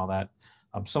authenticate them and all that.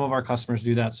 Some of our customers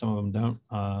do that, some of them don't.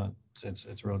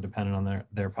 It's really dependent on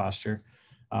their posture.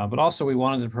 But also we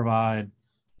wanted to provide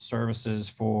services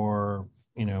for,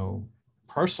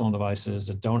 personal devices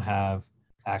that don't have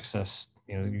access.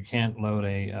 You can't load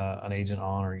an agent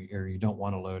on, or you don't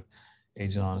want to load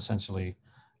agent on, essentially.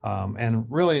 And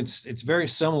really it's very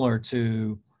similar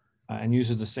to and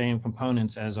uses the same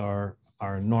components as our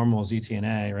normal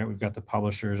ZTNA, right? We've got the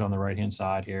publishers on the right-hand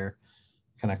side here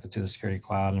connected to the security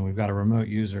cloud, and we've got a remote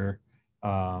user,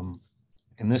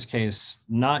 in this case,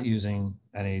 not using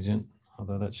an agent,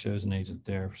 although that shows an agent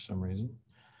there for some reason.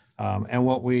 And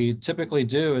what we typically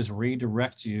do is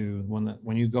redirect you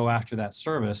when you go after that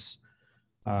service.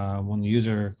 When the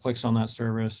user clicks on that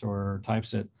service or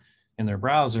types it in their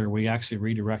browser, we actually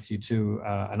redirect you to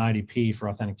an IDP for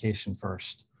authentication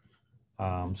first,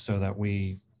 so that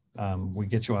we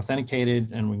get you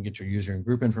authenticated and we can get your user and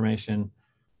group information.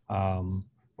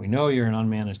 We know you're an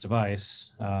unmanaged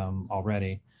device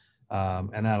already,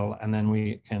 and then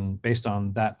we can, based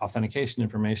on that authentication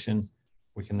information,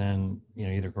 we can then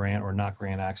either grant or not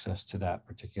grant access to that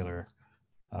particular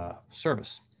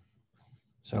service.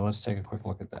 So let's take a quick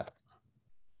look at that.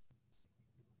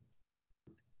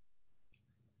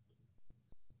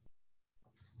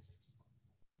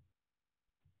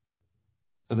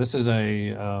 So this is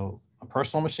a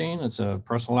personal machine. It's a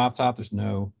personal laptop. There's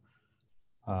no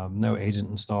agent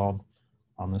installed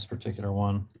on this particular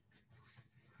one.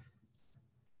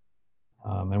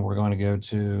 And we're going to go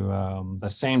to the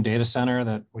same data center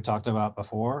that we talked about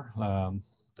before,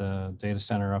 the data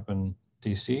center up in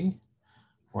DC,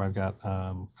 where I've got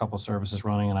a couple of services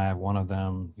running, and I have one of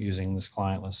them using this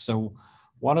clientless. So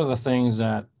one of the things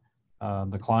that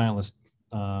the clientless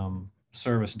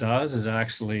service does is it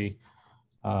actually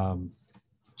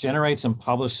generates and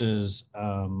publishes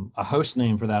a host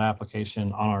name for that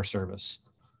application on our service.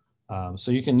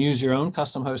 So you can use your own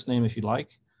custom host name if you'd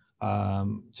like.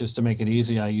 Just to make it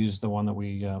easy, I use the one that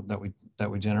we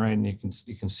generate, and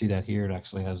you can see that here. It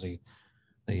actually has the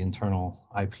internal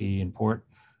IP and port,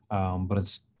 but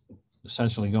it's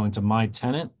essentially going to my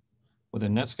tenant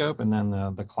within Netskope, and then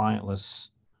the clientless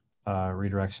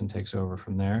redirection takes over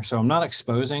from there. So I'm not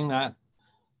exposing that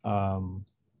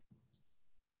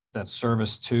that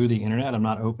service to the internet. I'm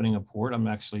not opening a port. I'm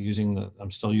actually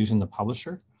I'm still using the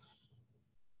publisher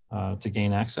to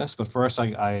gain access. But first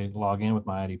I log in with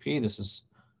my IDP. This is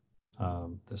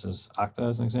Okta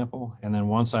as an example. And then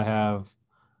once I'm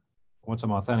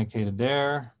authenticated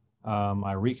there,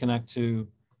 I reconnect to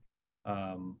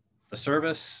the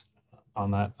service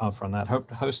on that from that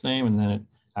host name, and then it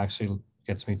actually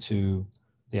gets me to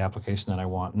the application that I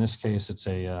want. In this case, it's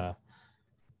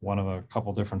one of a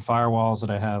couple different firewalls that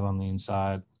I have on the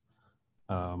inside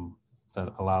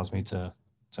that allows me to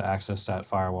access that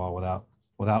firewall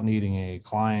without needing a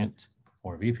client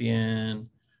or a VPN.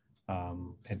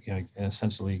 It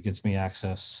essentially gets me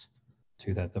access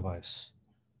to that device.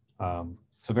 So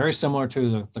very similar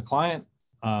to the client,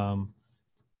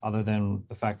 other than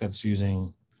the fact that it's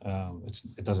using,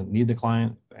 it doesn't need the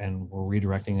client, and we're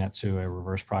redirecting that to a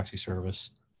reverse proxy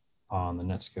service on the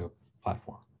Netskope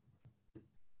platform.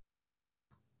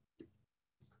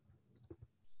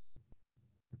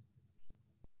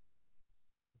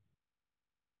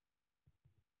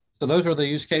 So those are the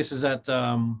use cases that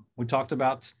we talked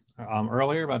about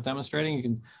earlier about demonstrating. You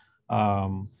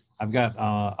can, I've got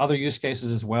other use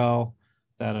cases as well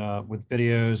that with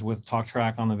videos, with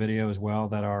TalkTrack on the video as well,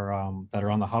 that are on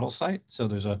the Huddle site. So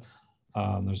there's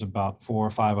about 4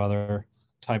 or 5 other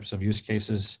types of use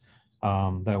cases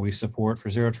that we support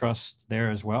for Zero Trust there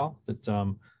as well, that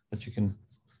you can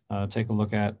take a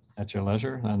look at your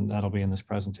leisure, and that'll be in this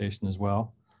presentation as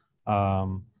well.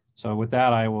 So with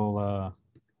that, I will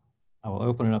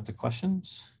open it up to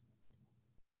questions.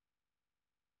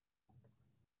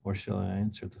 Or shall I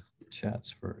answer the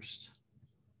chats first?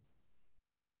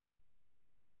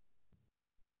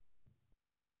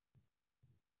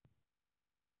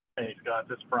 Hey, Scott,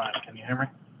 this is Brian. Can you hear me?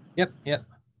 Yep. Yeah,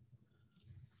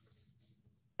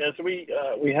 so we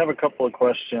have a couple of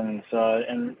questions,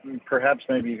 and perhaps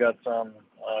maybe you got some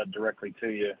directly to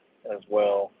you. as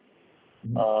well.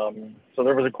 So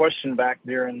there was a question back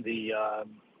during the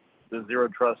Zero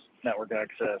Trust Network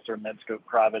Access or Netskope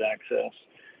Private Access.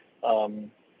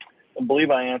 I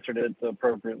believe I answered it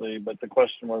appropriately, but the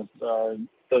question was,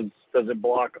 does it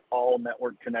block all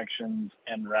network connections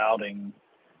and routing?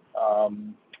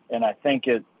 And I think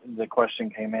the question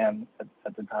came in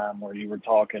at the time where you were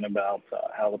talking about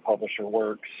how the publisher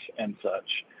works and such.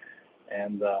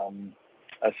 And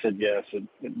I said, yes,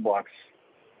 it blocks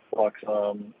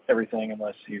everything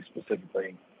unless you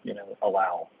specifically,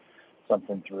 allow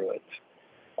something through it.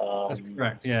 That's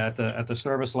correct. Yeah, at the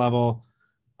service level,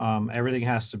 everything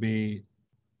has to be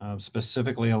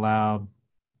specifically allowed.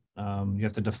 You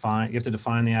have to define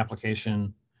the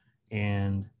application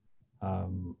and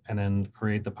then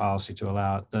create the policy to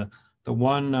allow it. The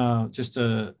one just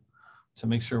to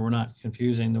make sure we're not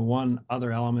confusing, the one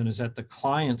other element is at the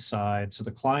client side. So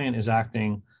the client is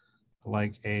acting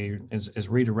like is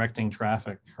redirecting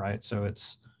traffic, right? So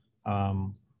it's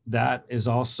that is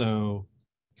also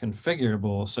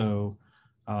configurable. So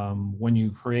when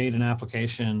you create an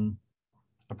application,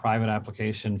 a private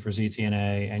application for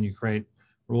ZTNA, and you create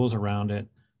rules around it,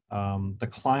 the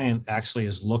client actually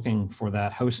is looking for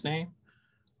that host name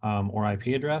or IP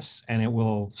address, and it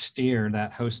will steer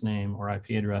that host name or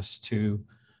IP address to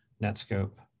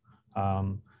Netskope.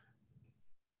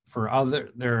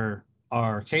 There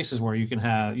are cases where you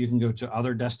can go to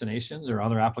other destinations or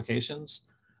other applications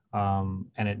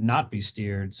and it not be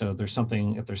steered. So if there's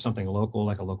something local,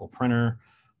 like a local printer,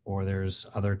 or there's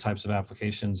other types of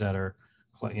applications that are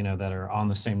on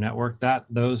the same network, that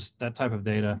type of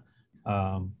data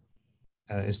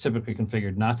is typically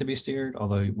configured not to be steered,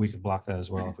 although we could block that as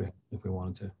well if we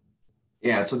wanted to.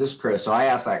 Yeah, so this is Chris. So I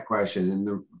asked that question,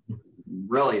 and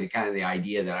really the kind of the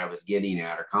idea that I was getting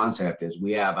at or concept is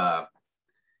we have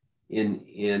in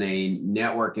a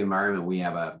network environment, we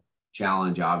have a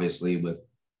challenge obviously with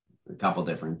a couple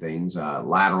different things,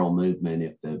 lateral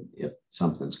movement if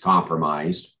something's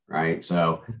compromised, right?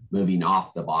 So moving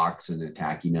off the box and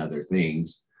attacking other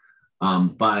things,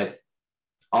 but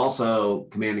also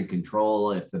command and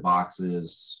control if the box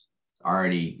is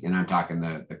already, and I'm talking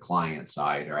the client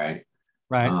side, right?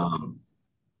 Right.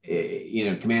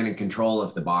 Command and control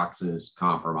if the box is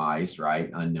compromised, right,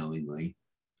 unknowingly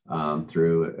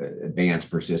through advanced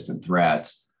persistent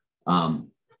threats.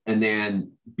 And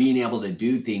then being able to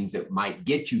do things that might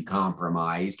get you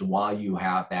compromised while you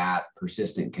have that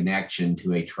persistent connection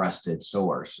to a trusted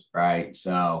source, right?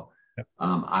 So,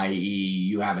 i.e.,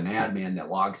 you have an admin that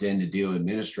logs in to do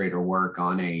administrator work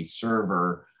on a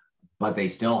server, but they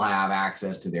still have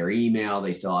access to their email.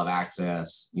 They still have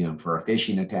access, for a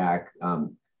phishing attack,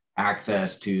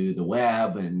 access to the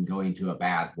web and going to a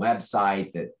bad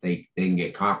website that they can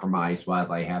get compromised while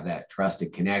they have that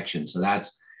trusted connection. So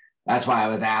that's why I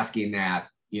was asking that,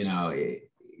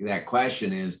 that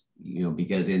question is,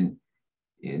 because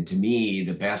to me,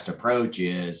 the best approach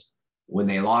is when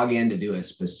they log in to do a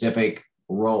specific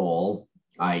role,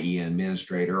 i.e.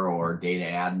 administrator or data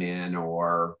admin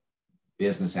or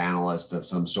business analyst of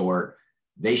some sort,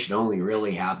 they should only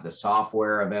really have the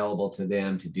software available to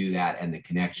them to do that and the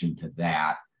connection to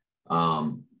that.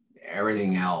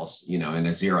 Everything else, in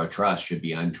a zero trust should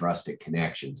be untrusted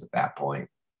connections at that point.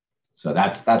 So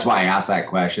that's why I asked that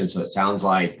question. So it sounds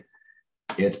like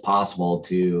it's possible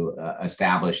to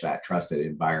establish that trusted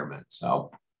environment. So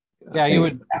yeah,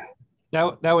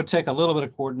 that would take a little bit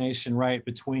of coordination, right,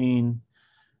 between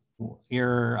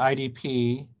your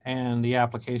IDP and the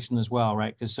application as well,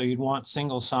 right? Because so you'd want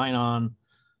single sign-on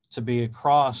to be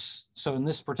across. So in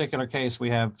this particular case, we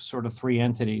have sort of three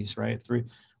entities, right?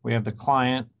 We have the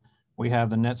client, we have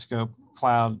the Netskope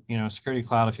cloud, security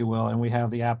cloud, if you will, and we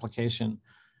have the application.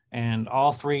 And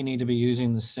all three need to be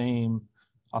using the same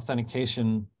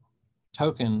authentication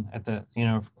token at the,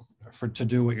 to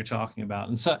do what you're talking about.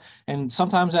 And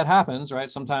sometimes that happens, right?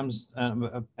 Sometimes,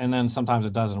 and then sometimes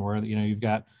it doesn't, where, you've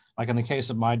got, like in the case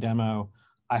of my demo,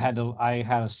 I had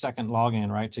a second login,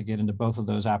 right, to get into both of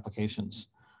those applications.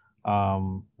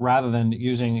 Rather than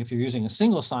if you're using a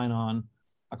single sign-on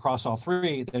across all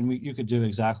three, then you could do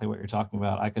exactly what you're talking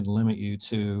about. I could limit you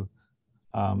to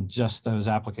just those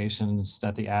applications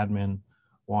that the admin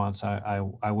wants. I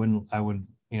would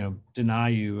deny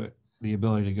you the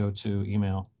ability to go to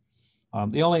email.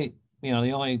 The only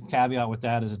caveat with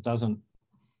that is it doesn't.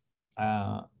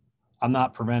 I'm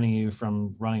not preventing you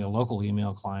from running a local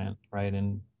email client, right,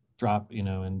 and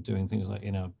and doing things like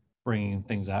bringing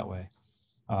things that way.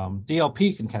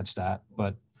 DLP can catch that,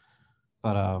 but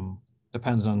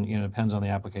depends on the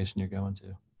application you're going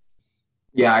to.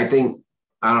 Yeah, I think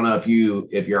I don't know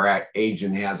if your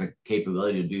agent has a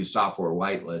capability to do software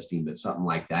whitelisting, but something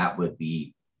like that would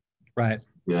be Right.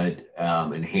 good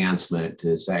enhancement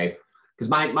to say, because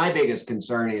my biggest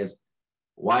concern is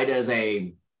why does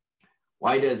a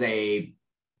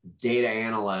data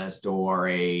analyst or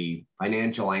a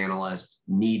financial analyst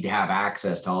need to have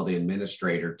access to all the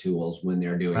administrator tools when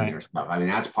they're doing their stuff? I mean,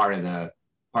 that's part of the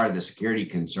security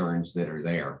concerns that are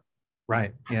there.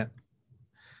 Right. Yeah.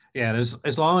 Yeah.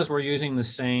 As long as we're using the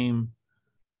same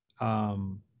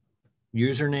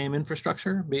username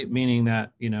infrastructure, meaning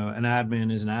that, you know, an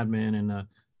admin is an admin and a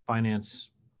finance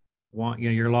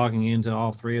you're logging into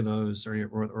all three of those, or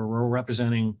we're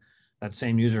representing that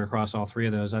same user across all three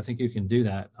of those. I think you can do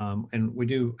that. And we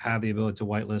do have the ability to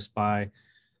whitelist by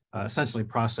essentially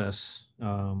process,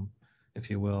 if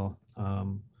you will,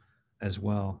 as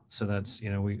well. So that's,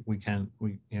 you know, we can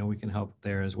help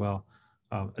there as well.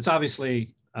 It's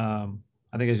obviously, I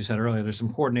think, as you said earlier, there's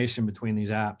some coordination between these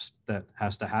apps that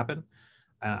has to happen.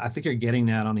 I think you're getting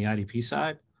that on the IDP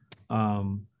side.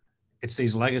 It's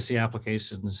these legacy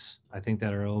applications, I think,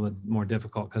 that are a little bit more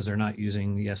difficult because they're not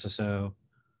using the SSO.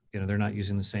 You know, they're not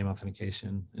using the same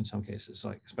authentication in some cases,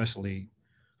 like especially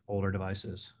older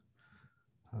devices.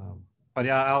 But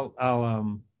yeah,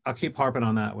 I'll keep harping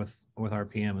on that with our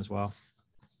PM as well.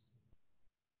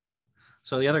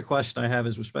 So the other question I have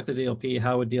is, respect to DLP,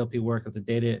 how would DLP work if the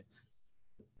data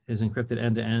is encrypted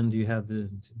end to end? Do you have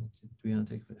the?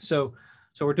 So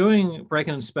we're doing break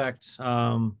and inspect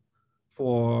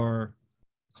for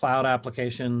cloud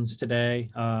applications today.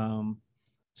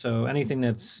 So anything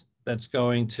that's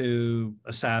going to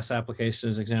a SaaS application,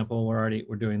 as example,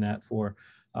 we're doing that for.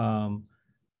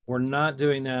 We're not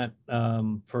doing that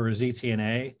for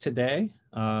ZTNA today.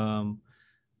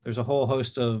 There's a whole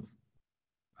host of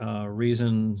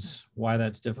reasons why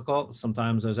that's difficult.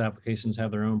 Sometimes those applications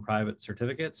have their own private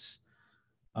certificates.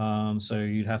 So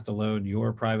you'd have to load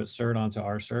your private cert onto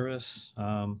our service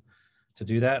to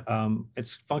do that.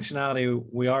 It's functionality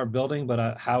we are building,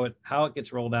 but how it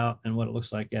gets rolled out and what it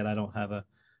looks like yet, I don't have a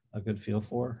good feel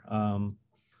for.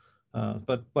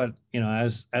 But you know,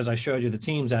 as I showed you, the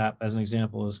Teams app as an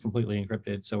example is completely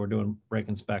encrypted. So we're doing break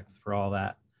and inspect for all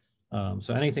that.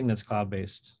 So anything that's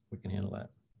cloud-based, we can handle that.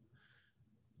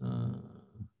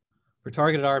 For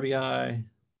targeted RBI,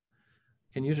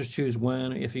 can users choose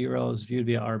when, if a URL is viewed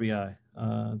via RBI?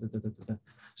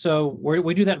 So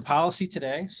we do that in policy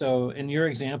today. So in your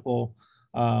example,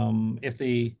 if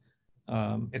the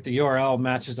URL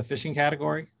matches the phishing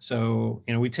category, so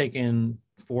you know, we take in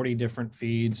 40 different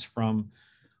feeds from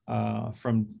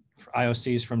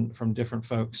IOCs from different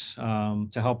folks to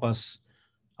help us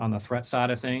on the threat side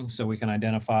of things, so we can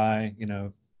identify, you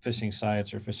know, phishing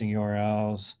sites or phishing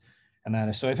URLs, and that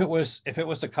is, so if it was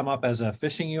to come up as a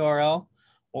phishing URL,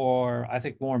 or I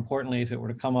think more importantly, if it were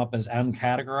to come up as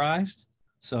uncategorized,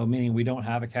 so meaning we don't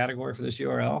have a category for this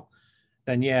URL,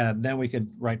 then yeah, then we could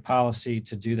write policy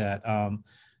to do that.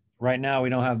 Right now,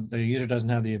 the user doesn't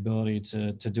have the ability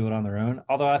to do it on their own,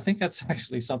 although I think that's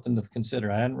actually something to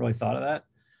consider. I hadn't really thought of that,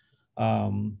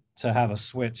 to have a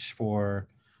switch for,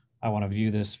 I want to view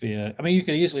this via, I mean, you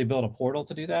could easily build a portal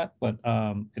to do that, but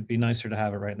it'd be nicer to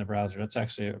have it right in the browser. That's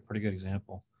actually a pretty good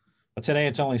example. But today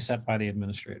it's only set by the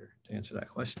administrator, to answer that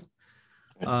question.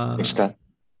 Thanks, Scott.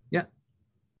 Yeah.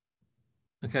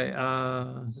 Okay.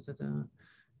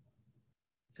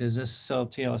 Is this cell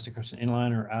TLS encryption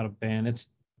inline or out of band? It's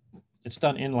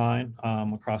done inline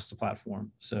across the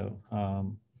platform. So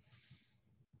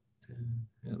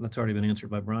that's already been answered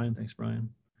by Brian. Thanks, Brian.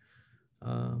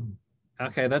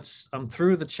 Okay, I'm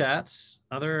through the chats.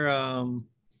 Other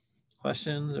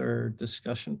questions or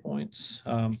discussion points?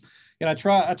 You know, I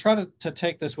try to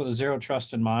take this with a zero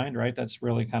trust in mind, right? That's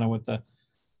really kind of what the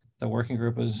working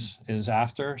group is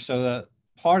after. So the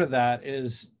part of that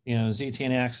is, you know,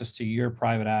 ZTNA access to your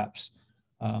private apps.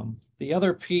 The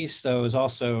other piece, though, is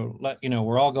also you know,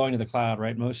 we're all going to the cloud,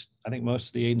 right? I think most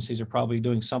of the agencies are probably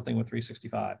doing something with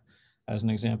 365, as an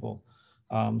example.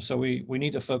 So we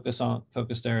need to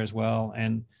focus there as well.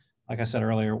 And like I said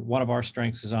earlier, one of our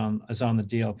strengths is on the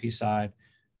DLP side,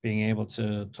 being able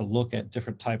to look at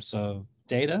different types of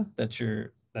data that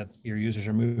your users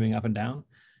are moving up and down,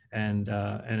 and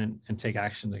take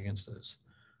action against those.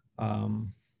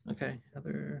 Okay,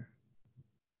 other.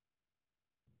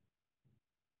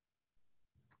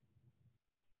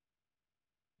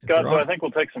 Scott, so I think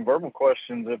we'll take some verbal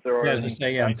questions if there are Yeah, any.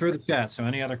 say, yeah, I'm through the chat. So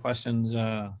any other questions,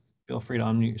 feel free to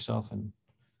unmute yourself and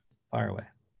fire away.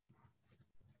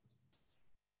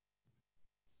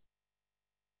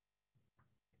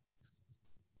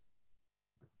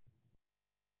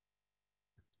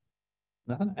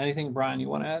 Nothing? Anything, Brian, you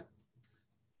want to add?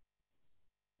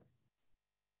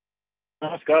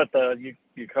 No, Scott,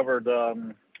 you covered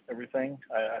everything,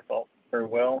 I thought, very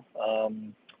well.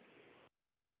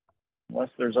 Unless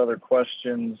there's other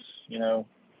questions, you know,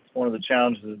 it's one of the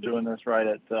challenges of doing this right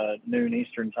at noon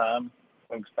Eastern time.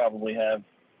 Folks probably have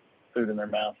food in their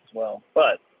mouth as well,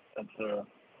 but that's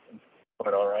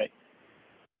quite all right.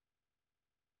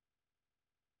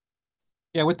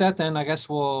 Yeah, with that then, I guess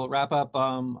we'll wrap up.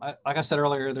 Like I said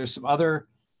earlier, there's some other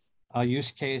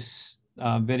use case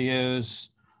videos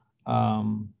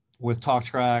with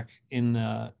TalkTrack in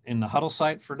the Huddle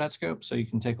site for Netskope, so you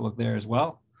can take a look there as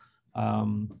well.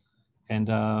 And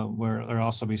there'll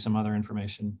also be some other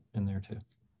information in there too.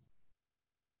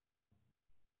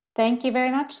 Thank you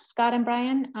very much, Scott and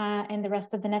Brian, and the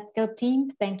rest of the Netskope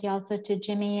team. Thank you also to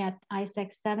Jimmy at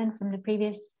ISEC7 from the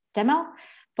previous demo.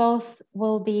 Both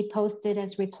will be posted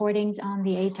as recordings on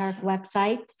the ATARC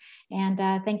website. And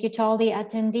thank you to all the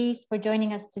attendees for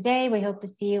joining us today. We hope to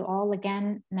see you all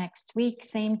again next week,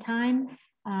 same time,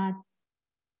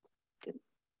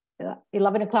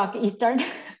 11 o'clock Eastern.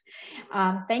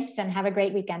 Thanks and have a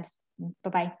great weekend.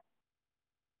 Bye-bye.